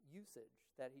usage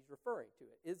that he's referring to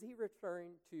it. Is he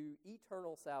referring to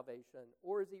eternal salvation,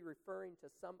 or is he referring to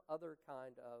some other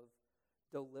kind of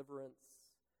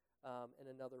deliverance in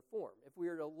another form? If we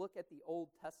were to look at the Old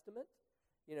Testament,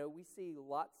 you know, we see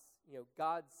lots, you know,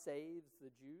 God saves the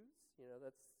Jews, you know,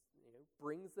 that's, you know,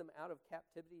 brings them out of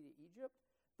captivity to Egypt.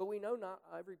 But we know not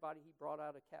everybody he brought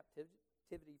out of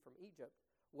captivity from Egypt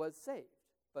was saved.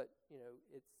 But, you know,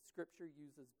 Scripture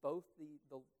uses both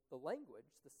the language,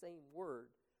 the same word,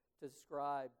 to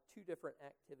describe two different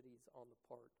activities on the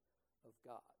part of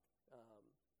God.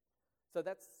 So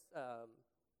that's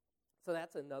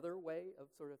another way of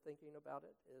sort of thinking about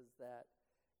it, is that,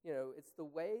 you know, it's the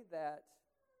way that,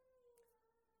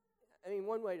 I mean,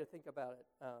 one way to think about it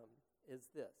is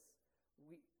this.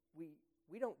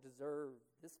 We don't deserve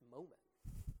this moment.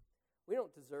 We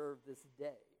don't deserve this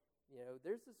day. You know,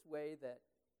 there's this way that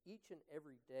each and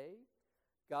every day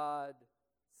God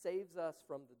saves us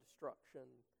from the destruction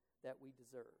that we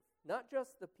deserve. Not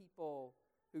just the people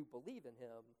who believe in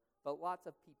him, but lots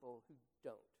of people who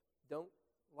don't.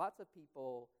 Lots of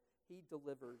people he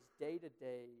delivers day to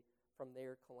day from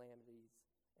their calamities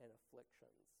and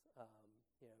afflictions.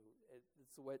 You know,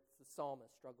 it's what the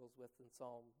psalmist struggles with in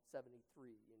Psalm 73.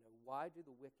 You know, why do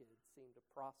the wicked seem to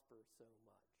prosper so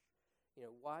much? You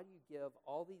know, why do you give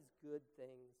all these good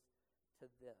things to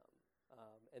them?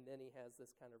 And then he has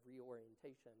this kind of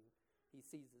reorientation. He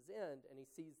sees his end, and he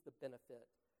sees the benefit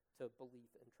to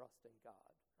belief and trust in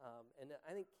God. And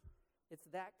I think it's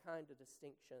that kind of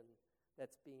distinction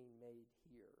that's being made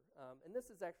here. And this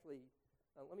is actually,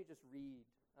 let me just read.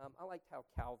 I liked how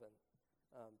Calvin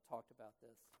talked about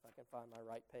this, if I can find my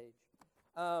right page.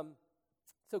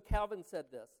 So Calvin said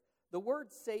this: "The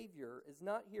word Savior is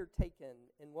not here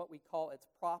taken in what we call its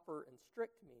proper and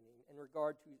strict meaning in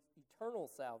regard to eternal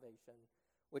salvation,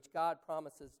 which God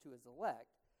promises to his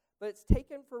elect, but it's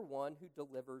taken for one who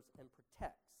delivers and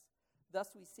protects.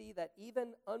 Thus we see that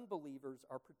even unbelievers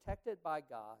are protected by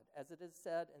God, as it is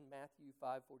said in Matthew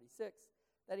 5:46,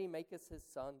 that he maketh his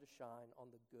sun to shine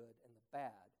on the good and the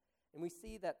bad. And we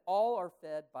see that all are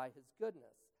fed by his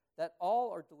goodness, that all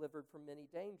are delivered from many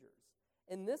dangers.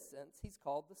 In this sense, he's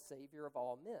called the Savior of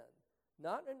all men,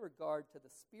 not in regard to the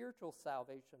spiritual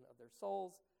salvation of their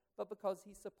souls, but because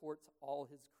he supports all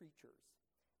his creatures.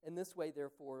 In this way,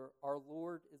 therefore, our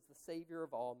Lord is the Savior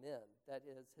of all men. That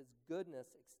is, his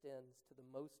goodness extends to the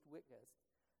most wicked,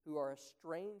 who are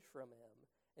estranged from him,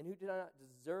 and who do not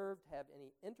deserve to have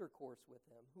any intercourse with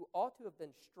him, who ought to have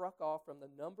been struck off from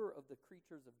the number of the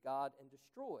creatures of God and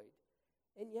destroyed.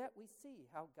 And yet we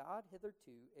see how God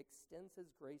hitherto extends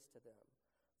his grace to them,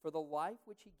 for the life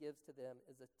which he gives to them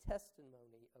is a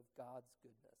testimony of God's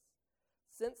goodness.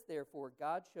 Since, therefore,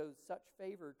 God shows such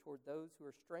favor toward those who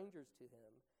are strangers to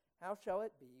him, how shall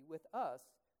it be with us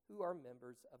who are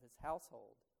members of his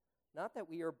household? Not that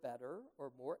we are better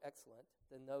or more excellent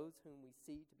than those whom we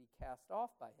see to be cast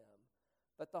off by him,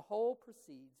 But the whole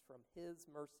proceeds from his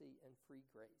mercy and free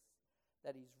grace,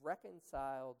 that he's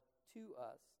reconciled to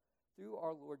us through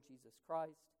our Lord Jesus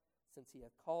Christ, since he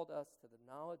hath called us to the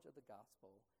knowledge of the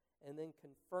gospel, and then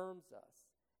confirms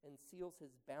us and seals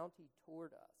his bounty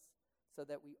toward us, so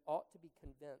that we ought to be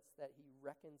convinced that he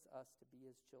reckons us to be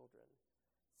his children.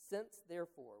 Since,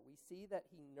 therefore, we see that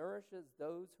he nourishes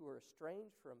those who are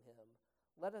estranged from him,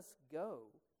 let us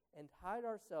go and hide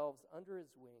ourselves under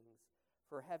his wings,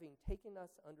 for having taken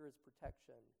us under his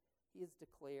protection, he has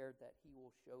declared that he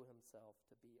will show himself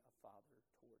to be a father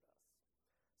toward us.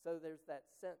 So there's that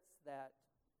sense that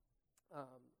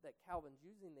that Calvin's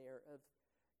using there of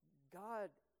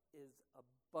God is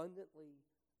abundantly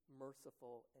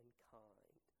merciful and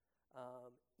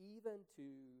kind, even to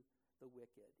the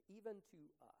wicked, even to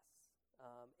us.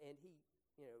 And he,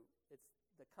 it's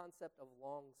the concept of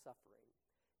long suffering.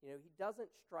 He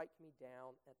doesn't strike me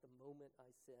down at the moment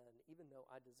I sin, even though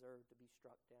I deserve to be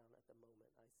struck down at the moment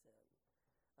I sin.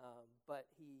 But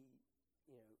he,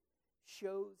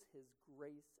 shows his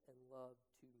grace and love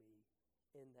to me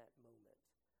in that moment.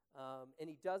 And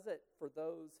he does it for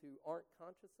those who aren't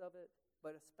conscious of it,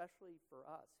 but especially for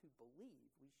us who believe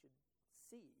we should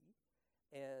see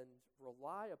and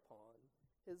rely upon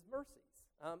his mercies.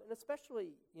 And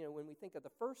especially, when we think of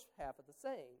the first half of the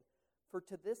saying, for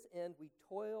to this end we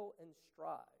toil and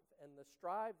strive. And the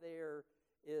strive there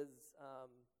is,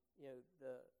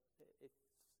 if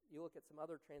you look at some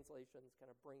other translations, kind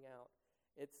of bring out,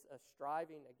 it's a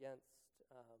striving against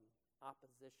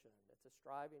opposition. It's a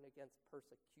striving against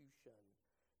persecution.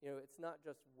 It's not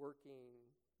just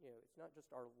working, it's not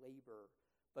just our labor,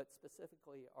 but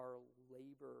specifically our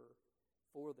labor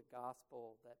for the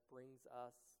gospel that brings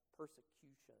us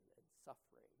persecution and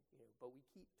suffering. But we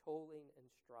keep toiling and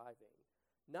striving,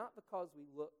 not because we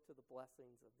look to the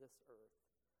blessings of this earth,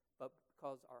 but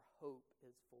because our hope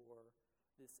is for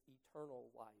this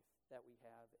eternal life that we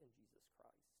have in Jesus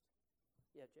Christ.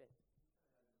 Yeah, Jay.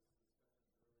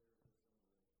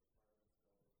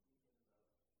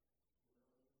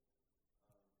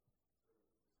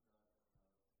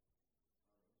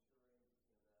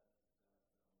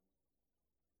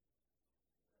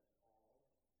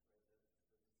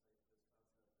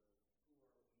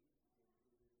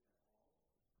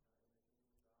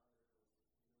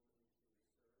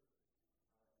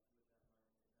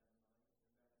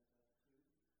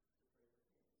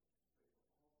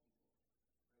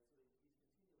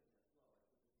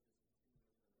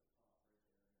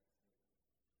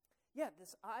 Yeah,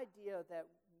 this idea that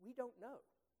we don't know,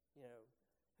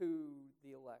 who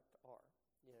the elect are.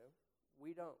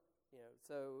 We don't.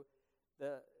 So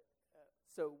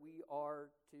so we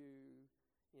are to,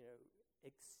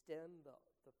 extend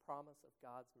the promise of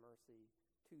God's mercy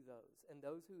to those, and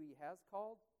those who He has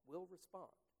called will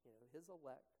respond. His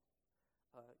elect,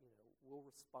 will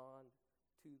respond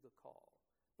to the call,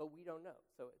 but we don't know.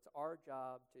 So it's our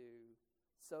job to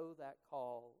sow that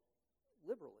call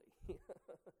liberally.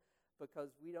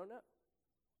 Because we don't know.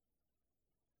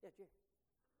 Yeah, Jerry.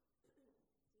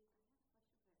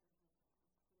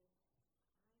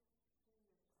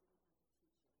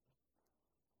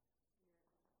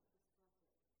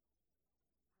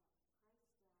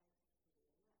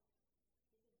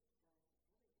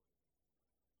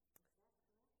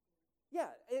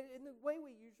 Yeah, and the way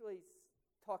we usually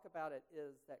talk about it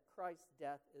is that Christ's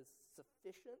death is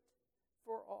sufficient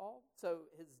for all. So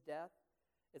his death,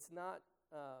 it's not,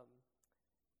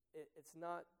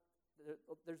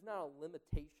 there's not a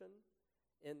limitation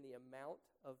in the amount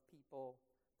of people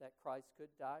that Christ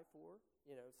could die for.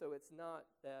 So it's not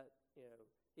that,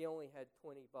 he only had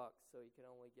 $20, so he can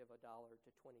only give $1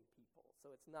 to 20 people.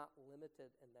 So it's not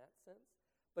limited in that sense,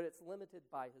 but it's limited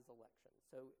by his election.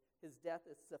 So his death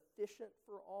is sufficient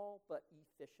for all, but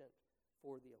efficient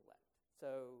for the elect.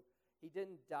 So he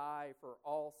didn't die for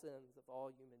all sins of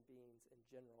all human beings in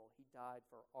general. He died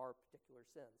for our particular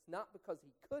sins. Not because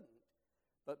he couldn't,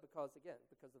 but because, again,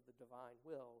 because of the divine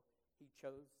will, he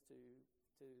chose to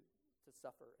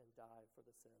suffer and die for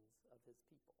the sins of his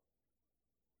people.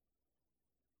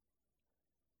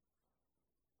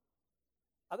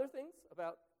 Other things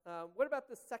about, what about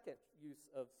the second use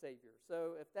of Savior?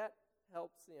 So if that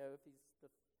helps,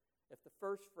 if the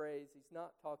first phrase, he's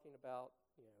not talking about,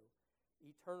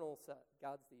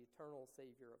 God's the eternal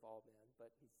Savior of all men,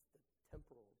 but he's the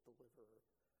temporal deliverer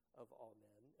of all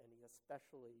men, and he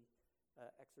especially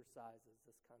exercises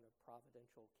this kind of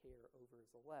providential care over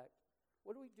his elect.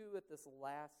 What do we do with this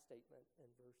last statement in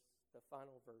the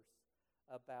final verse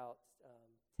about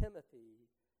Timothy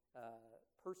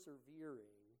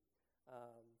persevering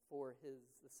for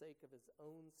the sake of his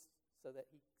own, so that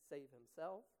he save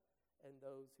himself and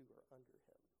those who are under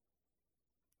him.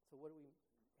 So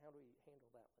how do we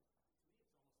handle that one?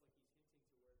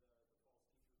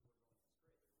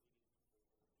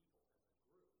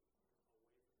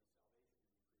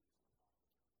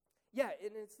 Yeah,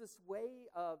 and it's this way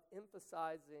of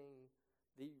emphasizing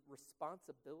the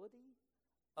responsibility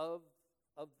of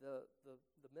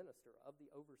the minister, of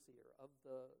the overseer, of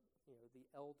the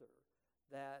elder.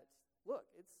 That look,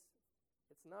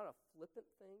 it's not a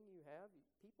flippant thing you have.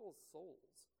 People's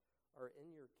souls are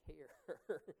in your care,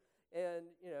 and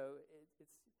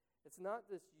it's not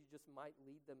this. You just might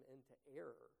lead them into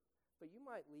error, but you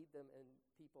might lead them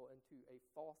people into a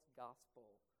false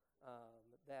gospel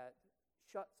that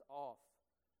shuts off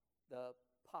the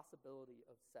possibility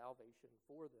of salvation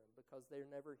for them because they're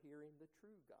never hearing the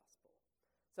true gospel.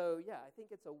 So yeah, I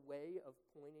think it's a way of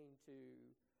pointing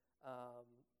to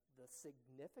the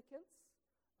significance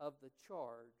of the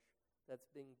charge that's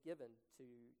been given to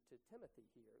Timothy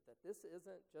here, that this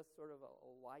isn't just sort of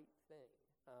a light thing.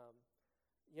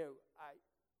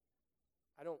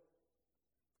 I don't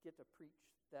get to preach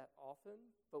that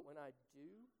often, but when I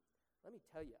do, let me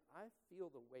tell you, I feel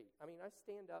the weight. I mean, I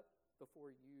stand up before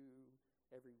you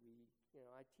every week.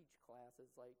 I teach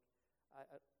classes. Like,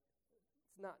 it's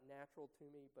not natural to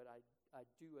me, but I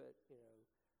do it.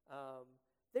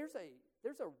 There's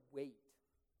a weight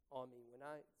on me when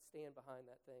I stand behind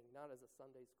that thing, not as a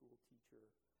Sunday school teacher,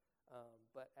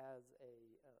 but as a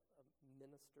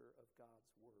minister of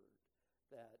God's word.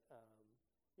 That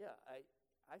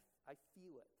I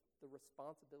feel it. The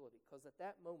responsibility, because at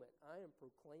that moment I am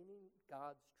proclaiming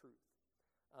God's truth,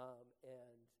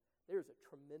 and there's a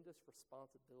tremendous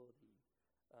responsibility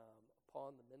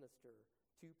upon the minister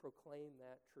to proclaim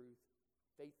that truth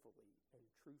faithfully and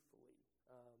truthfully,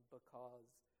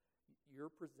 because you're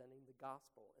presenting the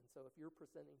gospel. And so if you're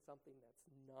presenting something that's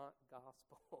not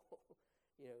gospel,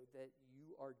 that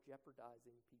you are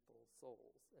jeopardizing people's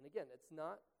souls. And again, it's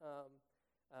not,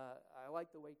 I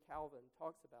like the way Calvin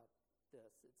talks about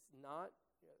this. It's not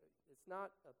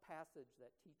a passage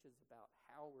that teaches about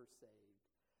how we're saved,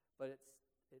 but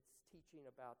it's teaching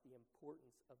about the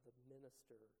importance of the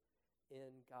minister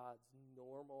in God's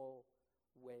normal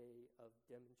way of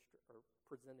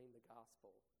presenting the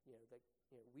gospel.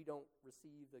 We don't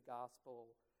receive the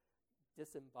gospel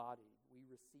disembodied. We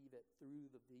receive it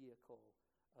through the vehicle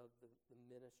of the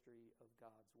ministry of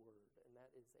God's word, and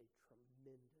that is a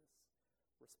tremendous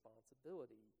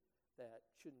responsibility that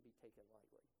shouldn't be taken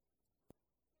lightly.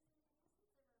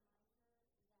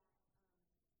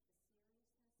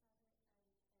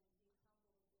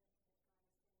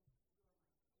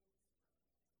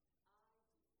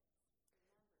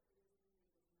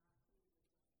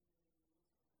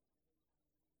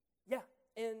 Yeah,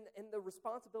 and the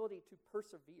responsibility to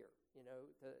persevere, and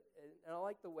I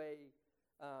like the way,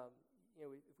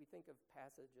 if we think of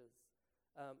passages,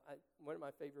 one of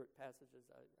my favorite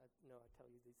passages, I know I tell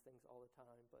you these things all the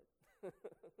time, but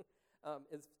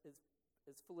is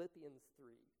Philippians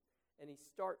 3. And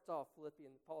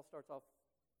Paul starts off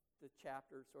the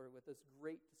chapter sort of with this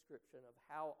great description of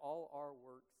how all our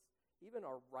works, even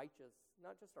our righteous,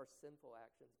 not just our sinful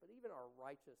actions, but even our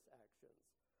righteous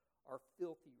actions, are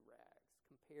filthy rags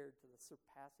compared to the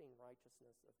surpassing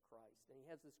righteousness of Christ. And he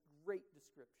has this great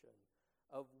description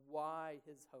of why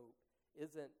his hope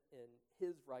isn't in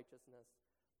his righteousness,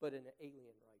 but in an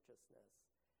alien righteousness.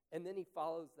 And then he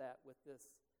follows that with this,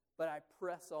 but I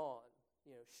press on,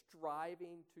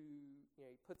 striving to,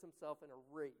 he puts himself in a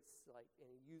race, and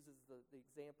he uses the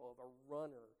example of a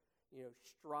runner,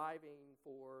 striving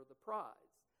for the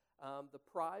prize. The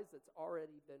prize that's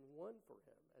already been won for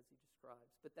him, as he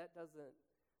describes. But that doesn't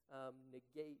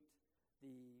negate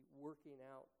the working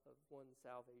out of one's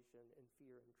salvation in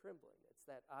fear and trembling. It's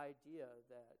that idea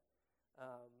that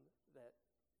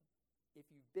if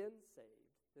you've been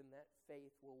saved, then that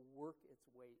faith will work its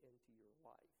way into your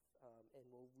life, and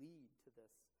will lead to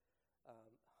this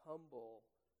humble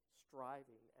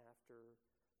striving after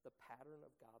the pattern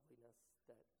of godliness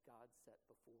that God set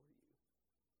before you.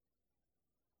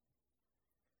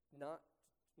 Not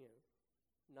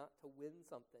to win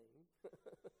something,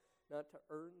 not to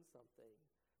earn something,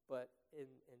 but in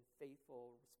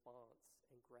faithful response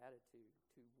and gratitude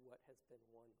to what has been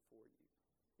won for you.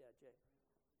 Yeah, Jay.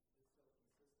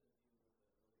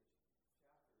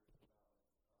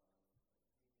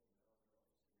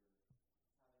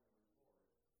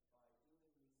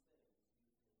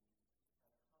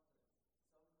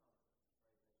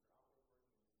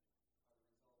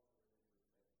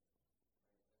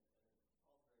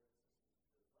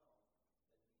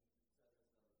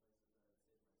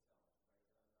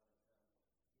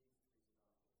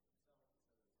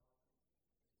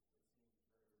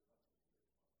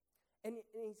 And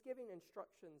he's giving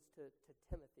instructions to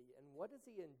Timothy. And what does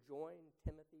he enjoin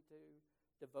Timothy to?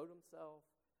 Devote himself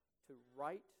to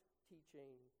right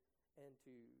teaching and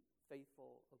to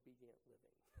faithful, obedient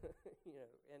living.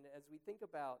 And as we think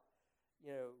about,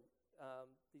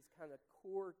 these kind of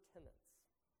core tenets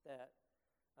that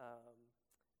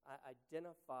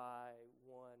identify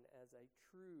one as a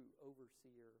true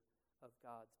overseer of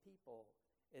God's people,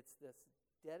 it's this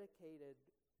dedicated,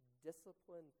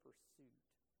 disciplined pursuit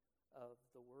of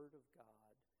the Word of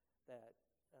God that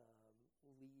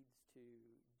leads to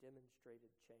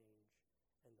demonstrated change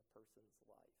in the person's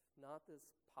life. Not this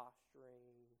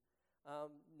posturing.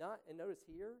 And notice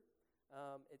here,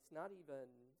 it's not even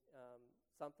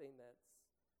something that's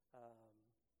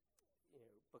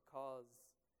because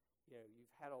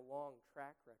you've had a long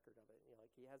track record of it.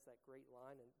 Like he has that great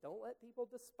line, and don't let people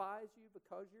despise you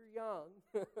because you're young.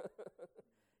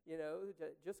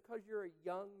 Just because you're a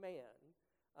young man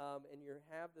and you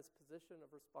have this position of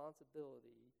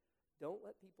responsibility, don't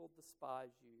let people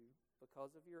despise you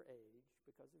because of your age,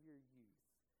 because of your youth,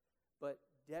 but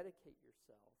dedicate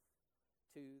yourself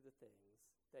to the things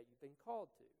that you've been called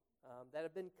to, that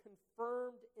have been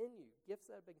confirmed in you,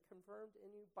 gifts that have been confirmed in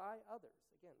you by others.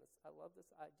 Again, I love this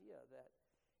idea that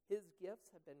his gifts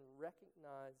have been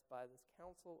recognized by this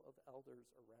council of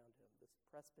elders around him, this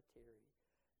presbytery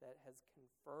that has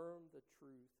confirmed the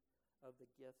truth of the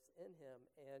gifts in him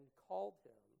and called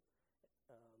him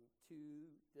to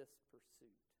this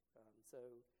pursuit.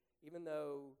 So even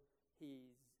though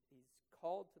he's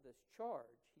called to this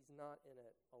charge, he's not in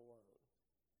it alone.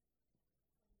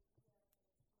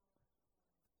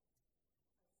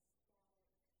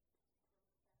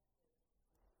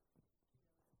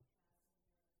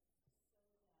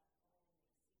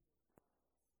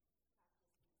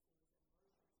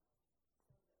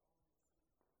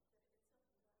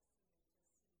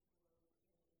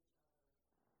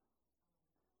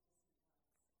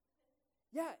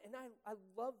 Yeah, and I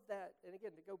love that. And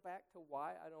again, to go back to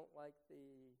why I don't like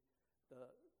the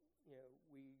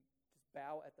we just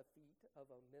bow at the feet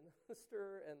of a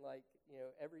minister and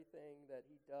everything that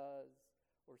he does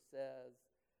or says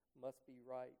must be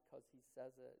right because he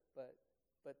says it, but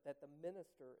that the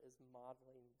minister is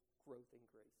modeling growth and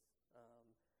grace,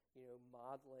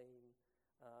 modeling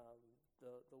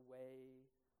the way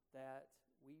that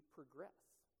we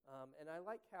progress. And I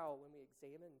like how when we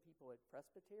examine people at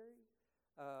presbytery,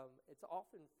 it's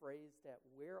often phrased at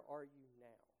where are you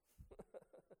now?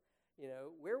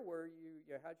 Where were you?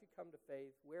 How'd you come to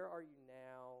faith? Where are you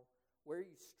now? Where are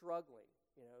you struggling?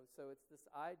 So it's this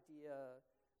idea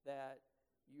that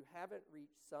you haven't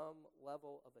reached some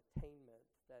level of attainment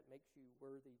that makes you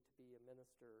worthy to be a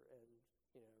minister, and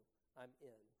I'm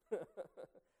in.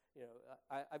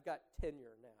 I've got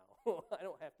tenure now. I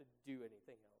don't have to do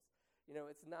anything else.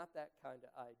 It's not that kind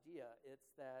of idea.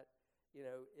 It's that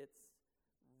it's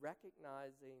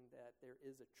recognizing that there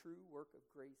is a true work of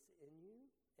grace in you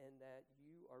and that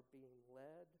you are being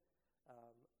led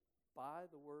by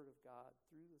the Word of God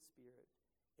through the Spirit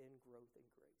in growth and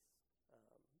grace.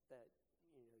 That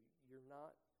you're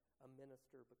not a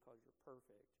minister because you're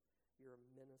perfect. You're a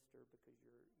minister because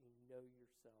you know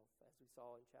yourself, as we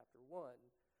saw in chapter 1,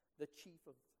 the chief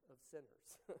of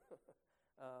sinners.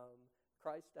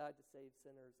 Christ died to save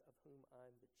sinners, of whom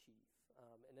I'm the chief.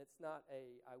 And it's not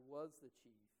I was the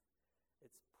chief.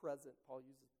 It's present. Paul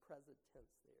uses present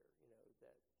tense there,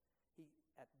 that he,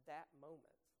 at that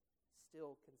moment,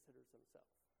 still considers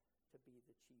himself to be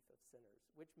the chief of sinners,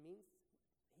 which means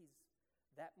he's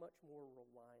that much more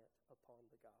reliant upon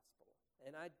the gospel.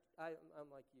 And I'm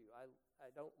like you. I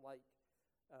don't like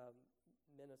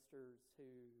ministers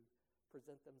who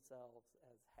present themselves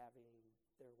as having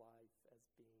their life as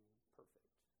being perfect.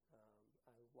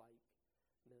 I like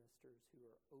ministers who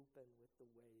are open with the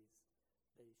ways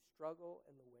they struggle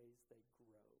and the ways they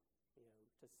grow.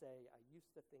 To say, I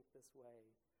used to think this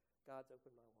way, God's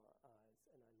opened my eyes,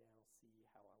 and I now see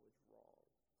how I was wrong.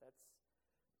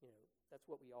 That's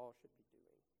what we all should be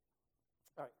doing.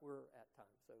 All right, we're at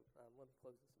time, so let me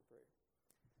close this in prayer.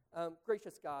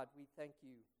 Gracious God, we thank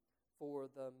you for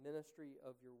the ministry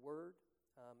of your word,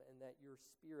 and that your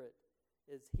Spirit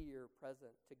is here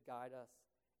present to guide us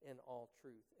in all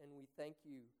truth. And we thank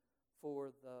you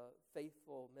for the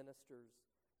faithful ministers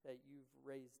that you've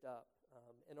raised up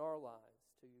in our lives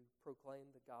to proclaim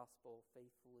the gospel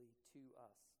faithfully to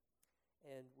us.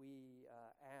 And we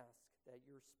ask that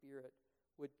your Spirit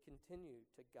would continue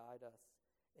to guide us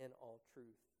in all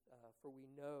truth. For we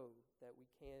know that we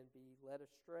can be led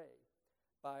astray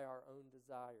by our own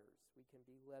desires. We can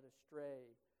be led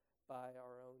astray by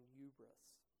our own hubris.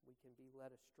 We can be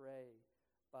led astray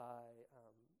by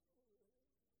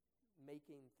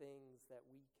making things that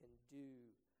we can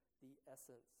do the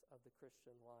essence of the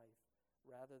Christian life,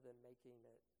 rather than making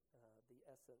it the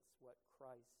essence what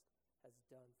Christ has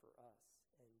done for us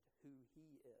and who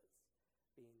he is,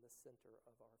 being the center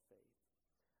of our faith.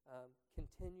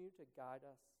 Continue to guide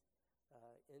us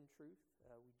in truth.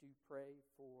 We do pray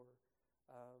for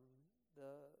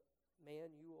the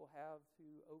man you will have to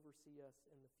oversee us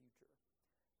in the future.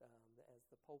 As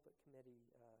the pulpit committee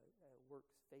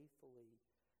works faithfully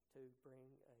to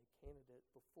bring a candidate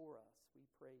before us, we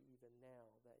pray even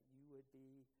now that you would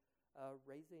be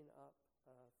raising up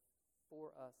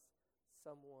for us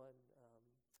someone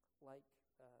like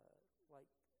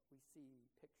we see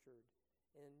pictured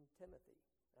in Timothy,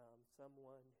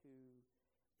 someone who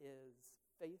is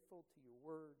faithful to your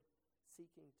word,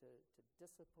 seeking to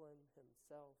discipline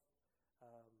himself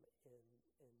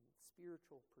in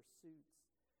spiritual pursuits,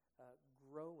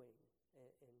 growing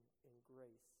in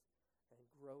grace and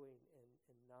growing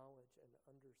in knowledge and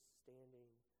understanding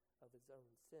of his own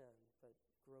sin, but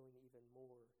growing even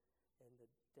more in the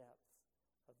depths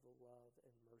of the love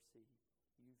and mercy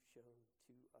you've shown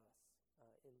to us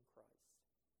in Christ.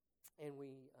 And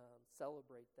we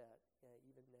celebrate that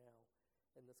even now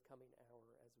in this coming hour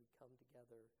as we come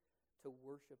together to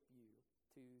worship you,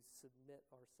 to submit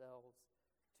ourselves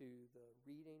to the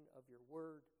reading of your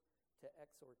word, to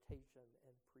exhortation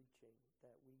and preaching,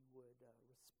 that we would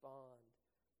respond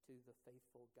to the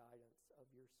faithful guidance of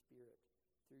your Spirit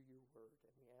through your word.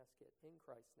 And we ask it in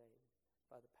Christ's name,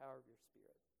 by the power of your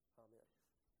Spirit. Amen.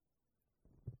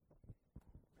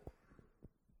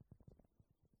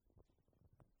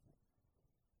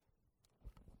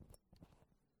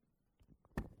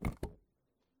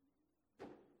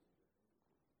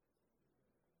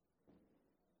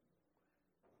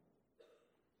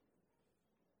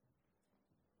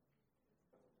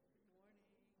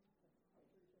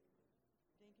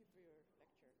 Thank you for your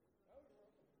lecture. Oh, you're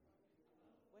welcome.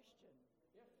 Question.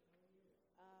 Yes.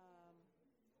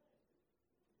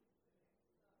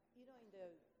 In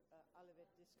the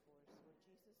Olivet Discourse, where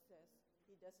Jesus says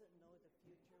he doesn't know the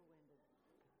future when the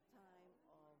time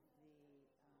of the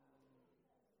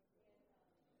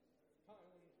Time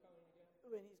when he's coming again?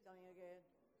 when he's coming again,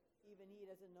 even he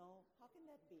doesn't know. How can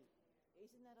that be?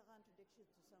 Isn't that a contradiction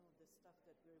to some of the stuff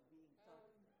that we're being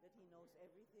taught, that he knows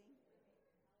everything?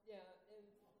 Yeah, and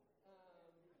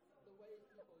the way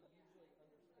people usually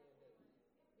understand it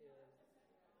is,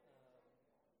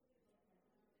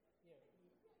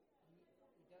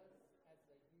 he does, as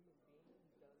a human being,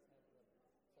 he does have limits.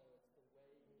 So it's the way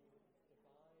he's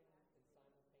divine and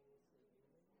simultaneously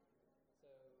human.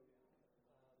 So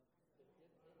the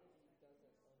divinity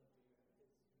doesn't undo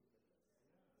his humanness.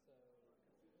 So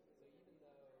even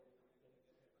though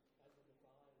as a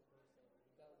divine person, he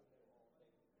does know all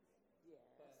things, Yes.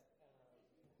 but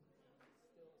he's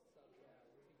still subject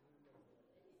to human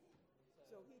limits.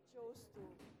 So he chose to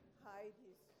hide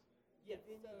his Yes,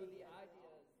 so divinity. the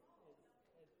idea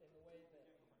is in the way that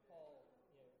Paul,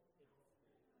 it's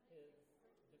his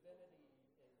divinity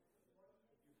is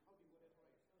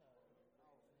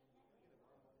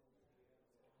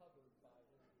covered by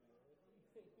his humanity,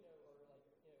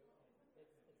 or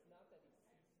it's not that he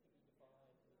ceased to be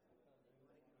divine and he's become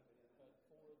human, but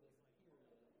for this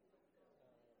period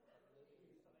of living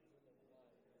some human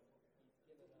life, he's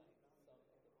given up some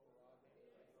of the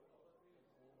prerogatives of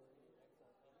glory and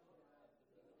exaltation of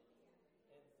divinity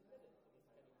and submitted to this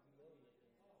kind of humiliating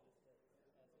existence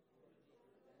as a human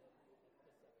being and then to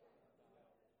suffer and die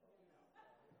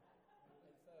on the cross.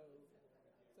 And so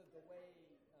the way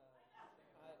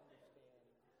I understand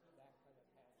that kind of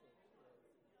passage is,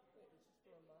 it's just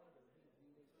a reminder he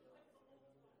really is a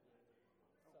human being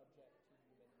subject to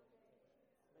human limitations.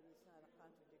 But it's not a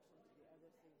contradiction to the other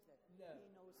things that No.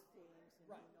 he knows things and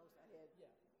Right. he knows ahead.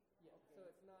 Yeah. Okay. So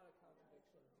it's not a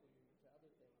contradiction to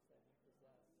other things that he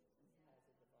possesses as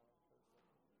a divine person.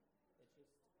 It's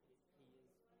just he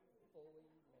is fully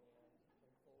man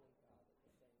and fully God at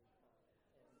the same time.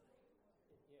 And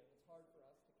it's hard for